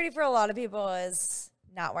 insecurity for a lot of people is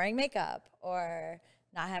not wearing makeup or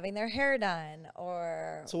not having their hair done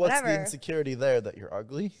or So what's whatever. the insecurity there, that you're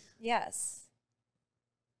ugly? Yes.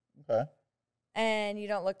 Okay. And you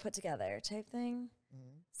don't look put together type thing.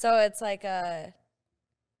 Mm-hmm. So it's like I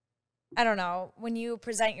don't know, when you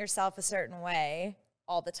present yourself a certain way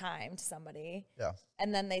all the time to somebody, Yeah.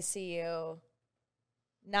 and then they see you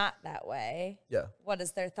not that way, Yeah. what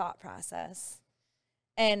is their thought process?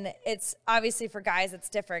 And it's obviously for guys, it's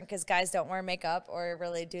different because guys don't wear makeup or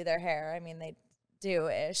really do their hair. I mean, they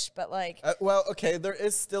do-ish, but like. Well, okay, there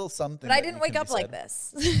is still something. But I didn't wake up like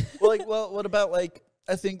this. Well, what about, like,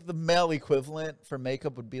 I think the male equivalent for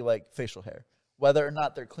makeup would be like facial hair, whether or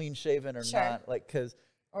not they're clean shaven or Sure. not. Like, because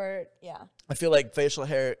Or, yeah. I feel like facial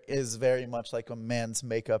hair is very much like a man's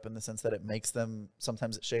makeup in the sense that it makes them,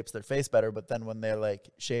 sometimes it shapes their face better, but then when they're like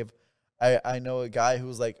shave, I know a guy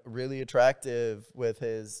who's like really attractive with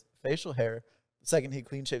his facial hair. The second he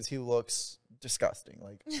clean shaves, he looks disgusting,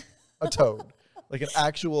 like a toad, like an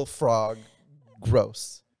actual frog.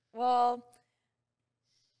 Gross. Well,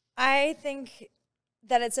 I think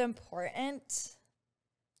that it's important.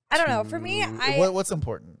 I don't know. For me, What's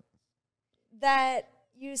important? that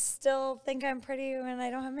you still think I'm pretty when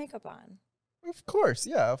I don't have makeup on. Of course,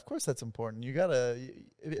 yeah, of course that's important. You gotta,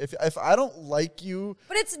 if I don't like you,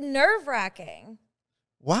 But it's nerve-wracking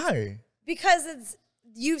why? because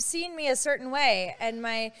you've seen me a certain way and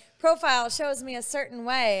my profile shows me a certain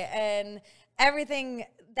way and everything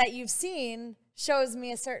that you've seen shows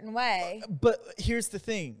me a certain way. But here's the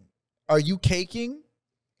thing: are you caking?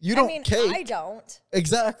 You don't cake. I don't.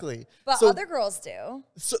 Exactly. But so, other girls do.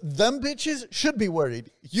 So them bitches should be worried.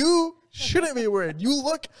 You shouldn't be worried. You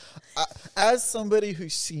look, as somebody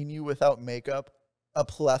who's seen you without makeup a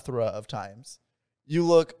plethora of times, you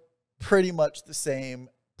look pretty much the same,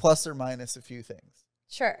 plus or minus a few things.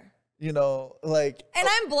 Sure. You know, like. And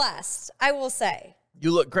I'm blessed, I will say. You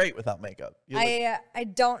look great without makeup. I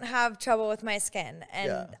don't have trouble with my skin, and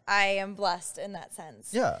Yeah. I am blessed in that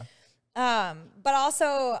sense. Yeah. But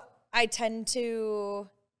also, I tend to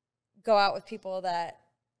go out with people that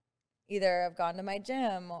either have gone to my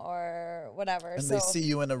gym or whatever. And so, they see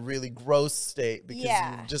you in a really gross state because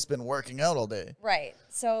Yeah. you've just been working out all day. right.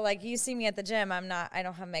 So, like, you see me at the gym, I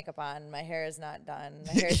don't have makeup on. My hair is not done.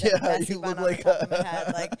 My hair is Yeah, a messy you bun look on like the top of my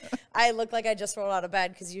head. Like, I look like I just rolled out of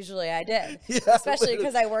bed because usually I did. Yeah, Especially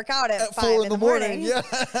because I work out at 5 in the morning. Yeah.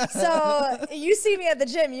 So you see me at the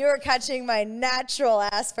gym, you are catching my natural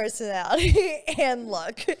ass personality and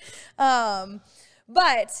look.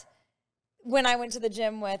 But when I went to the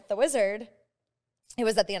gym with the wizard, it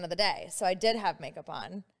was at the end of the day. So I did have makeup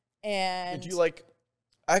on. And Did you like,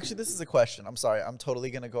 actually, this is a question. I'm sorry. I'm totally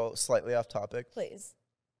going to go slightly off topic. please.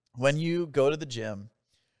 When you go to the gym,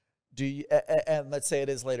 do you, and let's say it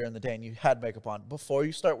is later in the day and you had makeup on, before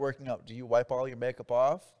you start working out, do you wipe all your makeup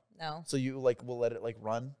off? No. So you like will let it like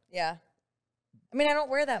run? Yeah. I mean, I don't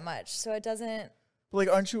wear that much, so it doesn't. Like,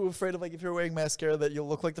 aren't you afraid of like if you're wearing mascara that you'll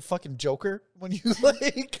look like the fucking Joker when you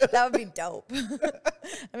like? That would be dope.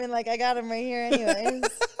 I mean, like, I got him right here anyways.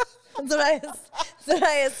 That's what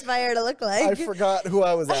I aspire to look like. I forgot who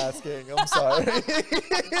I was asking. I'm sorry.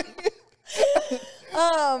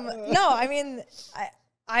 No, I mean,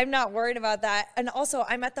 I'm not worried about that. And also,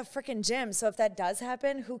 I'm at the freaking gym, so if that does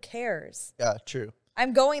happen, who cares? Yeah, true.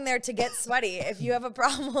 I'm going there to get sweaty. If you have a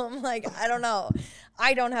problem, like, I don't know.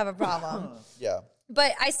 I don't have a problem. Yeah.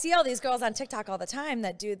 But I see all these girls on TikTok all the time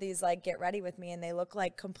that do these, like, get ready with me, and they look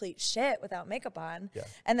like complete shit without makeup on. Yeah.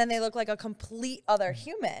 And then they look like a complete other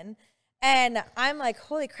human. And I'm like,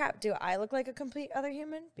 holy crap, do I look like a complete other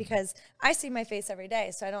human? Because I see my face every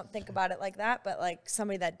day, so I don't think about it like that. But, like,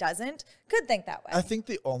 somebody that doesn't could think that way. I think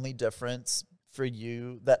the only difference for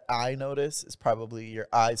you that I notice is probably your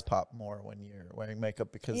eyes pop more when you're wearing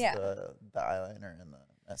makeup because Yeah. the eyeliner and the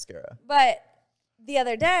mascara. But the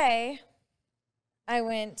other day, I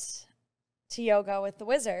went to yoga with the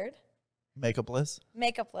wizard. Makeupless?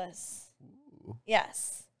 Makeupless. Ooh.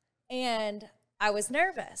 Yes. And I was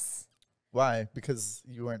nervous Why? Because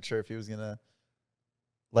you weren't sure if he was gonna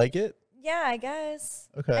like it? Yeah, I guess.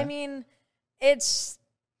 Okay. I mean, it's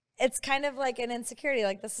kind of like an insecurity.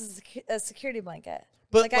 Like, this is a security blanket.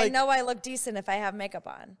 But like I know I look decent if I have makeup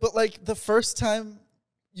on. But like the first time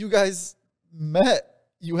you guys met,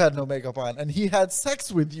 you had no makeup on, and he had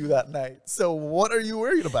sex with you that night. So what are you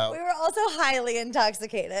worried about? We were also highly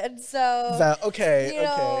intoxicated. So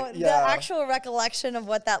the actual recollection of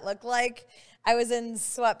what that looked like, I was in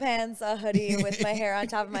sweatpants, a hoodie with my hair on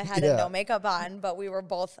top of my head and no makeup on, but we were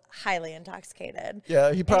both highly intoxicated.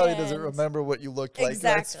 Yeah, he probably doesn't remember what you looked like.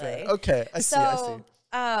 Exactly. That's fair. Okay, I see.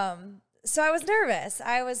 So I was nervous.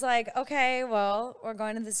 I was like, okay, well, we're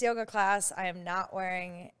going to this yoga class. I am not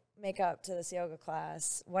wearing makeup to this yoga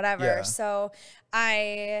class, whatever. Yeah. So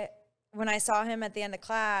when I saw him at the end of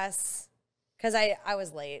class, because I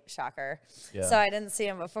was late, shocker. Yeah. So I didn't see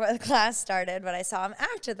him before the class started, but I saw him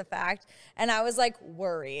after the fact, and I was like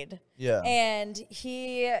worried. Yeah. And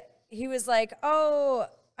he was like, oh,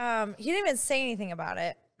 he didn't even say anything about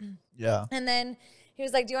it. Yeah. And then he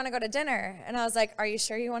was like, do you want to go to dinner? And I was like, are you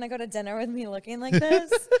sure you want to go to dinner with me looking like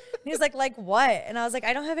this? And he was like what? And I was like,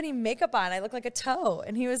 I don't have any makeup on. I look like a toe.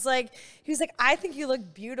 And he was like, I think you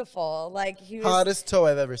look beautiful. Like, he was hottest toe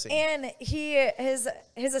I've ever seen. And his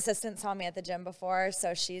assistant saw me at the gym before,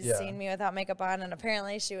 so she's seen me without makeup on, and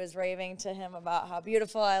apparently she was raving to him about how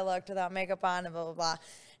beautiful I looked without makeup on and blah, blah, blah.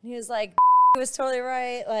 And he was like, he was totally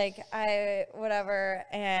right. Like, whatever.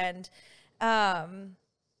 And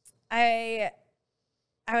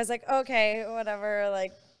I was like, okay, whatever,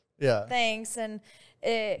 like, thanks. And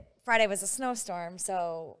Friday was a snowstorm,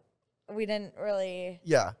 so we didn't really,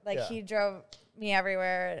 he drove me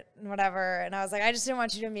everywhere and whatever. And I was like, I just didn't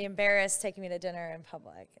want you to be embarrassed taking me to dinner in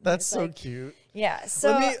public. And that's so cute. Yeah.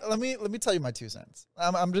 So let me tell you my 2 cents.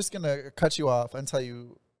 I'm just going to cut you off and tell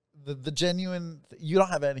you the genuine, you don't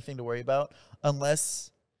have anything to worry about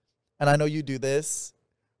unless, and I know you do this,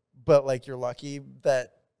 but like you're lucky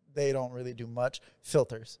that they don't really do much.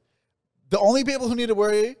 Filters. The only people who need to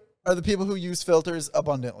worry are the people who use filters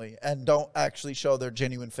abundantly and don't actually show their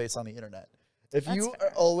genuine face on the internet. If That's you fair.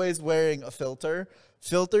 are always wearing a filter,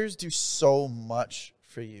 filters do so much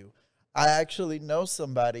for you. I actually know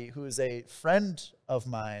somebody who is a friend of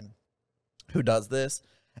mine who does this,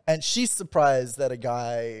 and she's surprised that a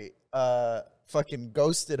guy fucking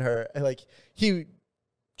ghosted her. Like, he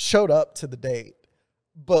showed up to the date,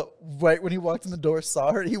 but right when he walked in the door,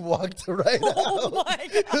 saw her, he walked right out. Oh my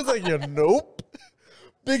God. He was like, yeah, nope.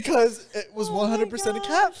 Because it was 100% a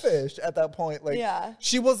catfish at that point. Like,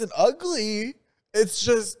 she wasn't ugly. It's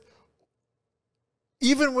just,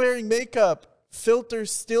 even wearing makeup,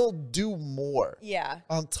 filters still do more. Yeah.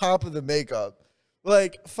 On top of the makeup.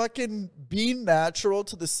 Like, fucking be natural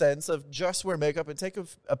to the sense of just wear makeup and take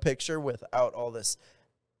a picture without all this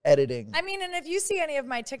editing. I mean, and if you see any of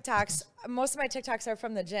my TikToks, most of my TikToks are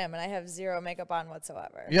from the gym, and I have zero makeup on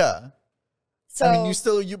whatsoever. Yeah. So I mean,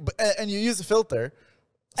 and you use a filter.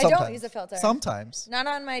 Sometimes. I don't use a filter. Sometimes. Not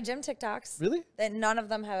on my gym TikToks. Really? None of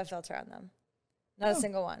them have a filter on them. Not a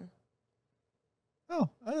single one. Oh,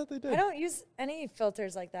 I thought they did. I don't use any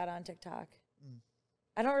filters like that on TikTok.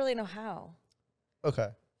 I don't really know how. Okay,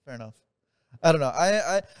 fair enough. I don't know.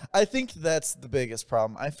 I think that's the biggest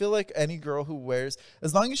problem. I feel like any girl who wears,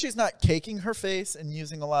 as long as she's not caking her face and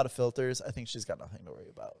using a lot of filters, I think she's got nothing to worry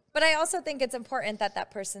about. But I also think it's important that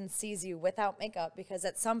that person sees you without makeup, because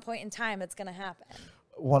at some point in time, it's going to happen.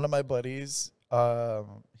 One of my buddies,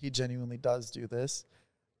 he genuinely does do this.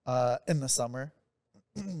 In the summer,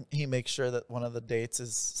 he makes sure that one of the dates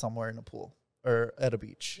is somewhere in a pool or at a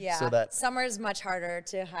beach. Yeah, so that summer is much harder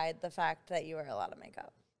to hide the fact that you wear a lot of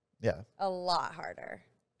makeup. Yeah. A lot harder.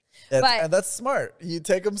 And that's smart. You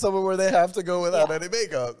take them somewhere where they have to go without any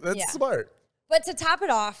makeup. That's smart. But to top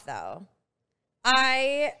it off, though,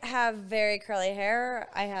 I have very curly hair.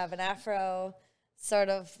 I have an afro, sort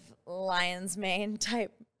of lion's mane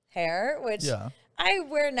type hair, which I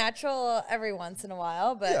wear natural every once in a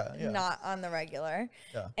while, but not on the regular.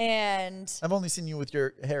 Yeah. And I've only seen you with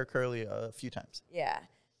your hair curly a few times. Yeah.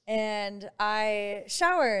 And I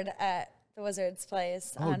showered at the Wizard's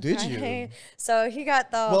place on Friday. You? So he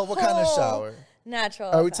got the what kind of shower?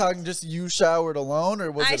 Natural. Are we talking just you showered alone,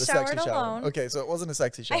 or was it a sexy shower? Alone. Okay, so it wasn't a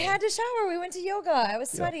sexy shower. I had to shower. We went to yoga. I was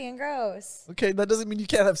sweaty and gross. Okay, that doesn't mean you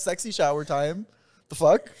can't have sexy shower time. The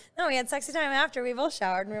fuck? No, we had sexy time after. We both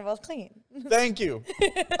showered and we were both clean. Thank you.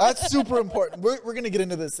 That's super important. We're going to get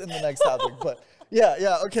into this in the next topic, but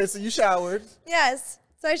yeah. Okay, so you showered. Yes.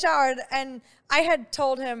 So I showered, and I had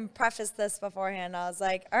told him, preface this beforehand. I was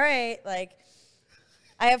like, all right, like,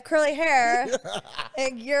 I have curly hair.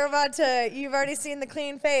 And you've already seen the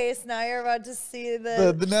clean face. Now you're about to see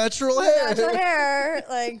the natural hair. Natural hair,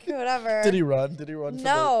 like whatever. Did he run? Did he run?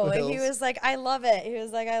 No, the hills? he was like, I love it. He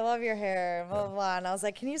was like, I love your hair, blah, blah, blah. And I was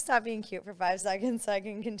like, can you stop being cute for 5 seconds so I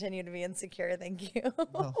can continue to be insecure? Thank you.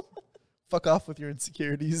 Oh, fuck off with your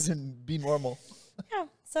insecurities and be normal. Yeah,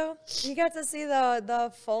 so you got to see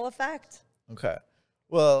the full effect. Okay.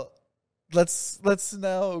 Well, let's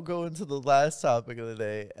now go into the last topic of the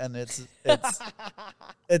day, and it's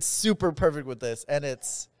it's super perfect with this, and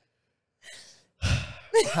it's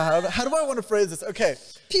how do I want to phrase this? Okay.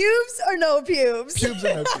 Pubes or no pubes? Pubes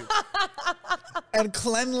or no pubes. And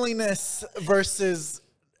cleanliness versus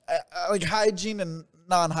like hygiene and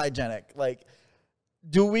non-hygienic. Like,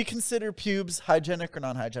 do we consider pubes hygienic or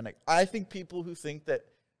non-hygienic? I think people who think that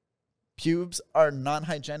pubes are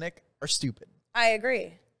non-hygienic are stupid. I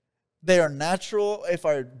agree. They are natural. If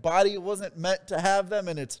our body wasn't meant to have them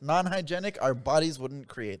and it's non-hygienic, our bodies wouldn't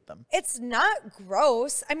create them. It's not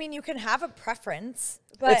gross. I mean, you can have a preference,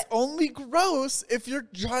 but it's only gross if you're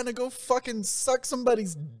trying to go fucking suck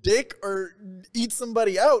somebody's dick or eat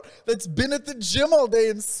somebody out that's been at the gym all day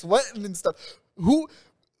and sweating and stuff.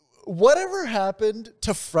 Whatever happened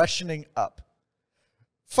to freshening up?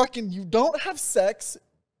 Fucking, you don't have sex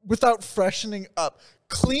without freshening up.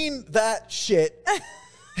 Clean that shit.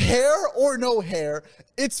 Hair or no hair,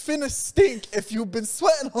 it's finna stink if you've been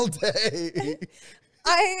sweating all day.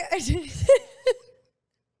 I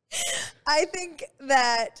think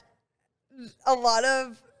that a lot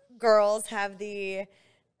of girls have the,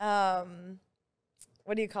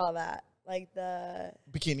 what do you call that? Like the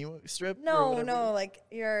bikini strip? No, like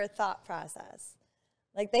your thought process.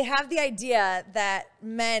 Like they have the idea that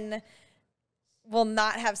men will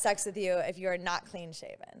not have sex with you if you are not clean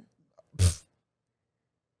shaven.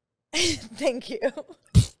 Thank you.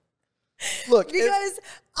 Look, because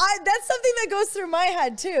that's something that goes through my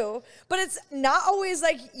head too. But it's not always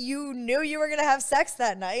like you knew you were going to have sex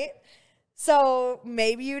that night. So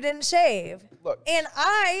maybe you didn't shave. Look. And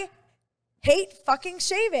I hate fucking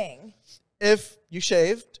shaving. If you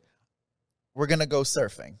shaved, we're going to go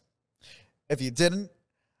surfing. If you didn't,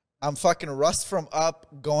 I'm fucking Rust from Up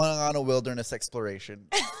going on a wilderness exploration.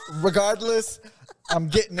 Regardless, I'm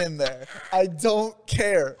getting in there. I don't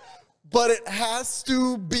care. But it has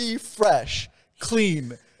to be fresh,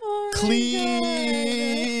 clean, clean.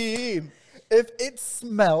 If it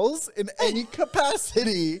smells in any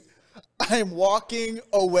capacity, I'm walking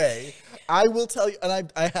away. I will tell you,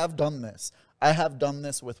 and I have done this. I have done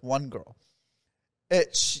this with one girl.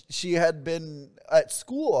 She had been at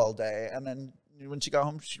school all day, and then when she got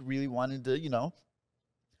home, she really wanted to, And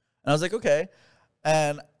I was like, okay.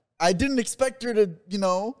 And I didn't expect her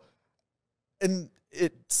to, and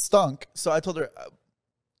it stunk. So I told her,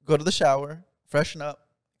 go to the shower, freshen up,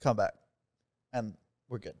 come back, and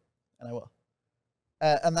we're good. And I will.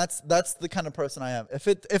 And that's the kind of person I am. If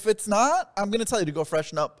it's not, I'm gonna tell you to go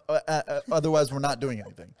freshen up. Otherwise, we're not doing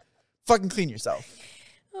anything. Fucking clean yourself.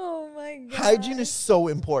 Oh my god. Hygiene is so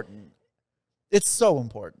important. It's so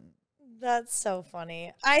important. That's so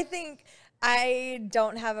funny. I think I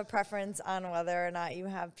don't have a preference on whether or not you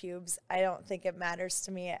have pubes. I don't think it matters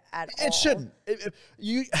to me at all. It shouldn't. If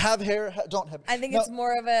you have hair, don't have. I think it's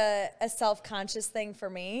more of a self-conscious thing for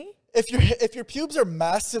me. If your pubes are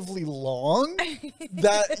massively long,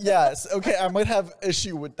 that yes, okay, I might have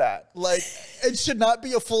issue with that. Like, it should not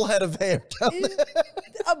be a full head of hair down there.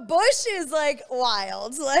 A bush is like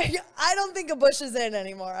wild. Like, I don't think a bush is in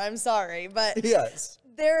anymore. I'm sorry, but yes,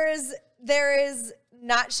 there is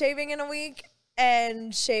not shaving in a week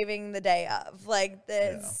and shaving the day of. Like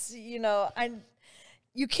this, you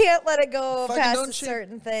can't let it go past a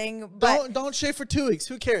certain thing. But don't shave for 2 weeks.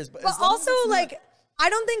 Who cares? But also, like, I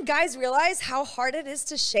don't think guys realize how hard it is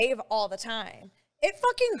to shave all the time. It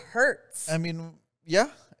fucking hurts. I mean, yeah,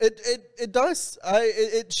 it does.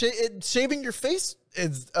 Shaving your face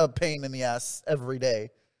is a pain in the ass every day.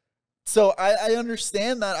 So I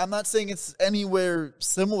understand that. I'm not saying it's anywhere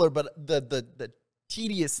similar, but the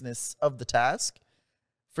tediousness of the task,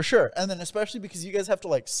 for sure. And then especially because you guys have to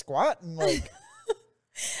like squat and like.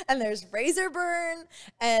 And there's razor burn,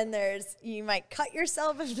 and you might cut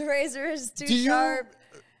yourself if the razor is too sharp.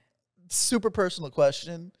 Super personal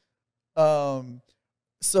question.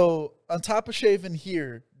 So on top of shaving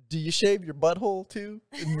here, do you shave your butthole too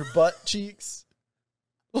and your butt cheeks?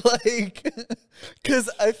 Like, because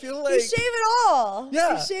I feel like you shave it all.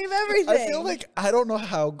 Yeah, you shave everything. I feel like I don't know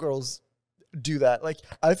how girls do that. Like,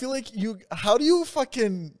 I feel like how do you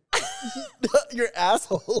fucking your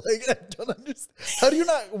asshole? Like, I don't understand. How do you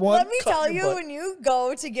not want? Let me tell you, when you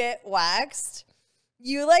go to get waxed,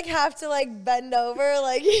 You like have to like bend over,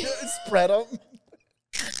 like Spread them.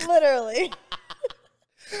 literally.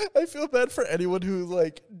 I feel bad for anyone who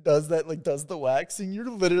like does that, like does the waxing. You're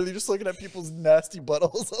literally just looking at people's nasty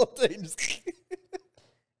buttholes all day. And just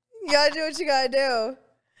You gotta do what you gotta do.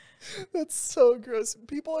 That's so gross.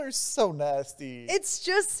 People are so nasty. It's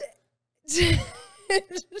just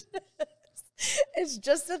it's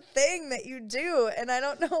just a thing that you do, and I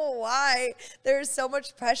don't know why there's so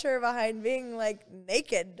much pressure behind being like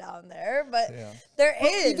naked down there, but there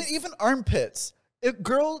is. Even armpits.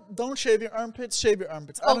 Girl, don't shave your armpits. Shave your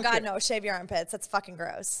armpits. Oh God, no! Shave your armpits. That's fucking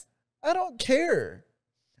gross. I don't care.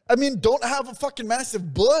 I mean, don't have a fucking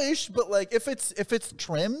massive bush, but like if it's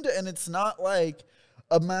trimmed and it's not like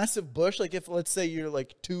a massive bush, like if let's say you're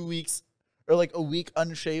like 2 weeks or like a week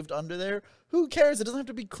unshaved under there, who cares? It doesn't have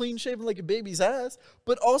to be clean shaven like a baby's ass,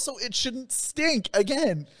 but also it shouldn't stink.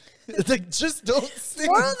 Again, it's like just don't stink.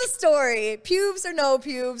 Moral of the story: pubes or no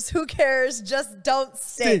pubes, who cares? Just don't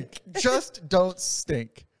stink. Just don't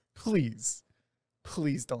stink, please,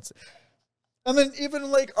 please don't stink. And then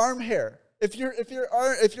even like arm hair. If your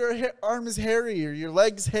arm is hairy or your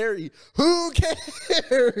leg's hairy, who cares?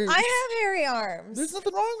 I have hairy arms. There's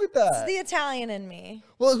nothing wrong with that. It's the Italian in me.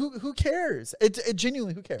 Well, who cares? It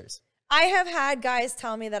genuinely, who cares? I have had guys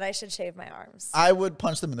tell me that I should shave my arms. I would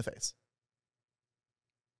punch them in the face.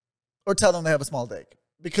 Or tell them they have a small dick.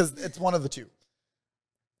 Because it's one of the two.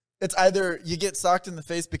 It's either you get socked in the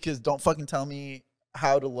face because don't fucking tell me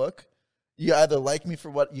how to look. You either like me for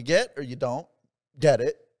what you get or you don't get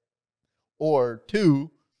it. Or two,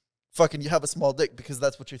 fucking you have a small dick because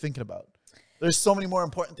that's what you're thinking about. There's so many more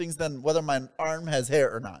important things than whether my arm has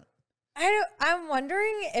hair or not. I'm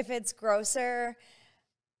wondering if it's grosser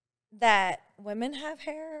that women have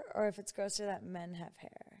hair or if it's grosser that men have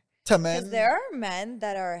hair. To men, because there are men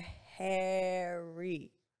that are hairy.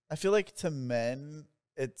 I feel like to men,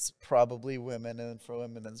 it's probably women, and for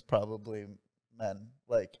women, it's probably men.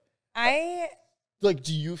 Like,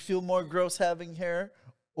 do you feel more gross having hair?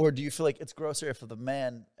 Or do you feel like it's grosser if the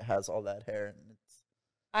man has all that hair? And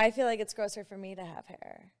I feel like it's grosser for me to have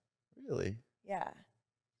hair. Really? Yeah.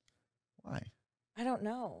 Why? I don't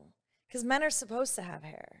know. Because men are supposed to have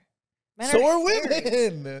hair. So are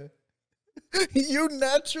women. You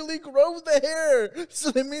naturally grow the hair.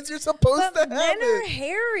 So that means you're supposed to have it. Men are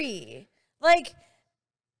hairy. Like,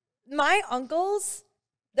 my uncles,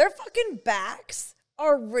 their fucking backs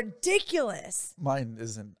are ridiculous. Mine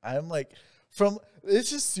isn't. I'm like...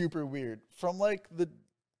 it's just super weird. From like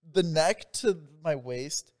the neck to my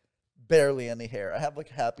waist, barely any hair. I have like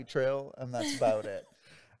a happy trail, and that's about it.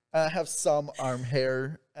 I have some arm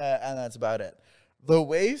hair, and that's about it. The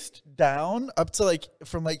waist down up to like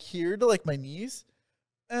from like here to like my knees,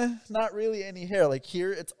 not really any hair. Like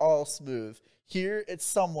here, it's all smooth. Here, it's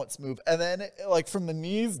somewhat smooth, and then like from the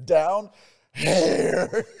knees down,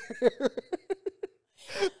 hair.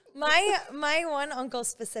 My one uncle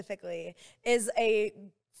specifically is a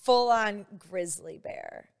full-on grizzly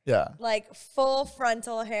bear. Yeah. Like full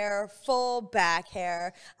frontal hair, full back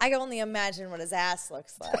hair. I can only imagine what his ass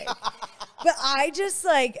looks like. But I just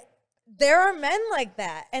like, there are men like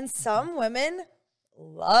that. And some women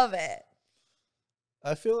love it.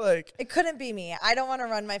 I feel like... It couldn't be me. I don't want to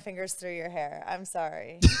run my fingers through your hair. I'm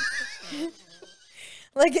sorry.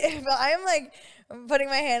 Like if I'm like... putting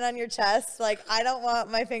my hand on your chest, like I don't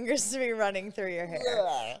want my fingers to be running through your hair.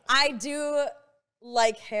 Yeah. I do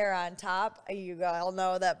like hair on top. You all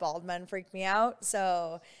know that bald men freak me out.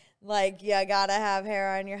 So like you gotta have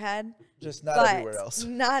hair on your head. Just not everywhere else.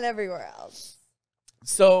 Not everywhere else.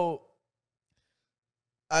 So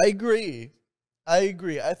I agree.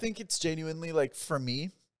 I think it's genuinely like for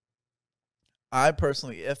me, I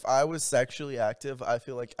personally, if I was sexually active, I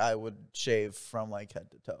feel like I would shave from like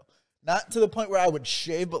head to toe. Not to the point where I would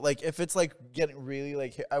shave, but like if it's like getting really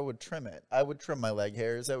like, I would trim it. I would trim my leg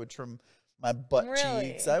hairs. I would trim my butt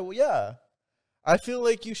cheeks. Yeah. I feel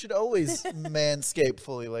like you should always manscape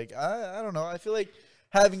fully. Like, I don't know. I feel like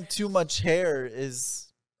having too much hair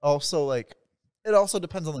is also like, it also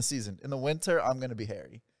depends on the season. In the winter, I'm going to be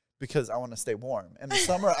hairy because I want to stay warm. In the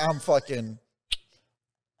summer, I'm fucking...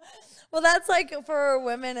 Well, that's like for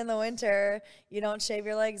women in the winter, you don't shave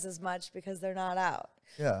your legs as much because they're not out.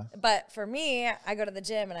 Yeah. But for me, I go to the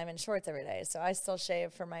gym and I'm in shorts every day. So I still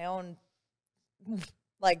shave for my own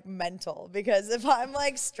like mental, because if I'm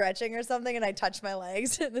like stretching or something and I touch my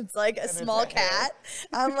legs and it's like a small cat,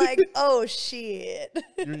 I'm like, oh shit.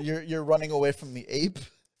 You're running away from the ape.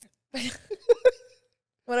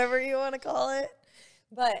 Whatever you want to call it.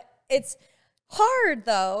 But it's hard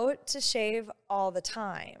though to shave all the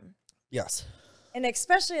time. Yes. And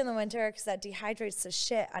especially in the winter, because that dehydrates the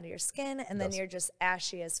shit out of your skin, and then you're just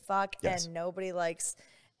ashy as fuck, and nobody likes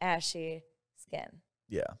ashy skin.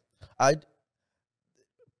 Yeah.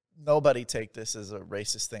 Nobody take this as a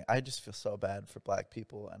racist thing. I just feel so bad for black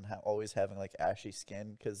people and always having, like, ashy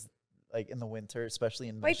skin, because, like, in the winter, especially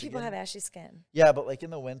in Michigan. White people have ashy skin. Yeah, but, like,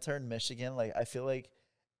 in the winter in Michigan, like, I feel like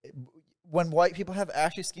when white people have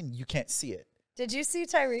ashy skin, you can't see it. Did you see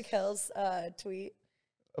Tyreek Hill's tweet?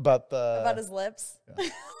 About his lips? Yeah.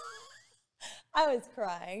 I was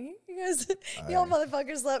crying. He goes, y'all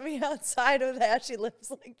motherfuckers let me outside with ashy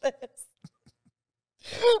lips like this.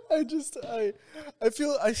 I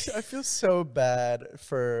feel so bad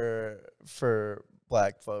for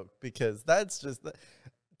black folk, because that's just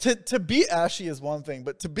to be ashy is one thing,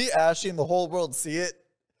 but to be ashy and the whole world see it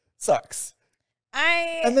sucks.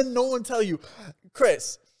 And then no one tell you.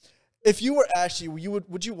 Chris, if you were ashy,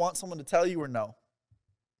 would you want someone to tell you or no?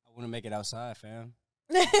 I want to make it outside, fam.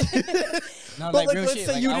 No, but like let's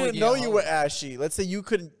say you didn't know you were ashy. Let's say you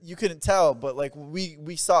couldn't tell, but like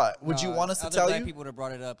we saw it. Would you want us to tell you? Black people that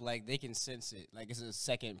brought it up, like they can sense it. Like it's a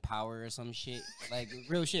second power or some shit. Like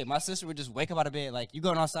real shit. My sister would just wake up out of bed, like, you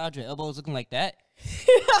going outside, your elbows looking like that.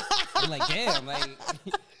 I'm like, damn, like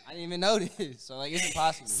I didn't even notice. So like it's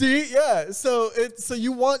impossible. See, yeah. So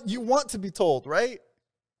you want to be told, right?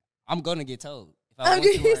 I'm gonna get told. You're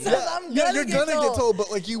gonna get told,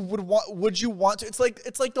 but like would you want to? It's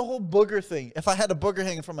like the whole booger thing. If I had a booger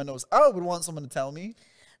hanging from my nose, I would want someone to tell me.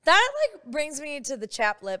 That like brings me to the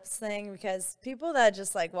chapped lips thing, because people that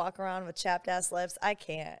just like walk around with chapped ass lips, I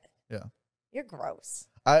can't. Yeah. You're gross.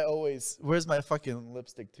 Where's my fucking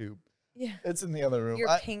lipstick tube? Yeah. It's in the other room.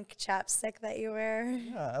 Your pink chapstick that you wear.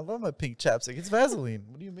 Yeah, I love my pink chapstick. It's Vaseline.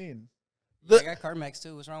 What do you mean? I got Carmex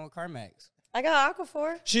too. What's wrong with Carmex? I got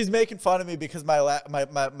Aquaphor. She's making fun of me because my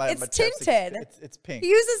it's tinted. It's pink. He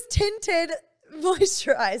uses tinted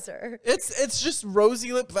moisturizer. It's just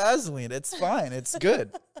rosy lip Vaseline. It's fine. It's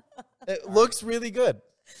good. It looks really good.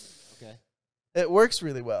 Okay. It works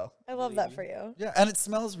really well. I love that for you. Yeah, and it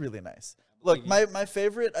smells really nice. Look, my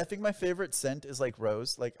favorite, I think my favorite scent is like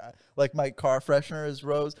rose. Like my car freshener is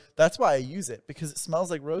rose. That's why I use it, because it smells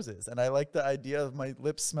like roses, and I like the idea of my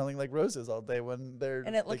lips smelling like roses all day when they're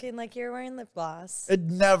and it looking like you're wearing lip gloss. It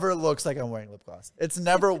never looks like I'm wearing lip gloss. It's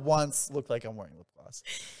never once looked like I'm wearing lip gloss.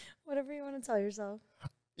 Whatever you want to tell yourself.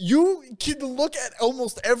 You can look at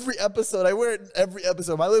almost every episode. I wear it in every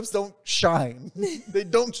episode. My lips don't shine. They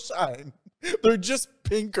don't shine. They're just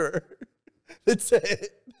pinker. That's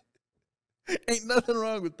it. Ain't nothing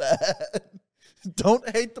wrong with that. Don't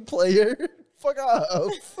hate the player. Fuck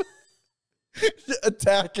off.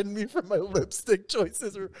 Attacking me for my lipstick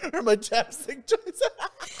choices or my chapstick choices.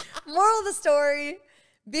 Moral of the story,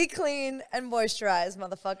 be clean and moisturize,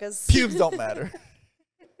 motherfuckers. Pubes don't matter.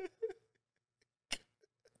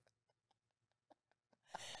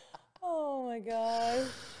 Oh my god.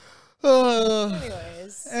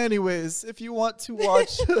 Anyways, if you want to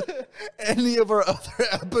watch any of our other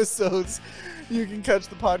episodes, you can catch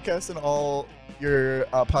the podcast on all your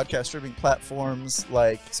podcast streaming platforms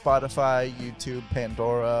like Spotify, YouTube,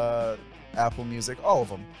 Pandora, Apple Music, all of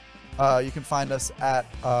them. You can find us at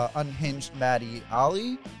Unhinged Maddie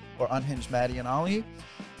Ali or Unhinged Maddie and Ali.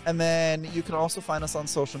 And then you can also find us on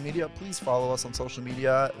social media. Please follow us on social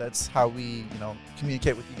media. That's how we,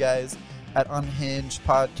 communicate with you guys at Unhinged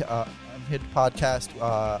Podcast,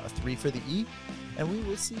 3 for the E. And we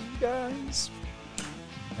will see you guys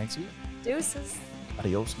next week. Deuces.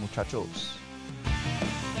 Adios, muchachos.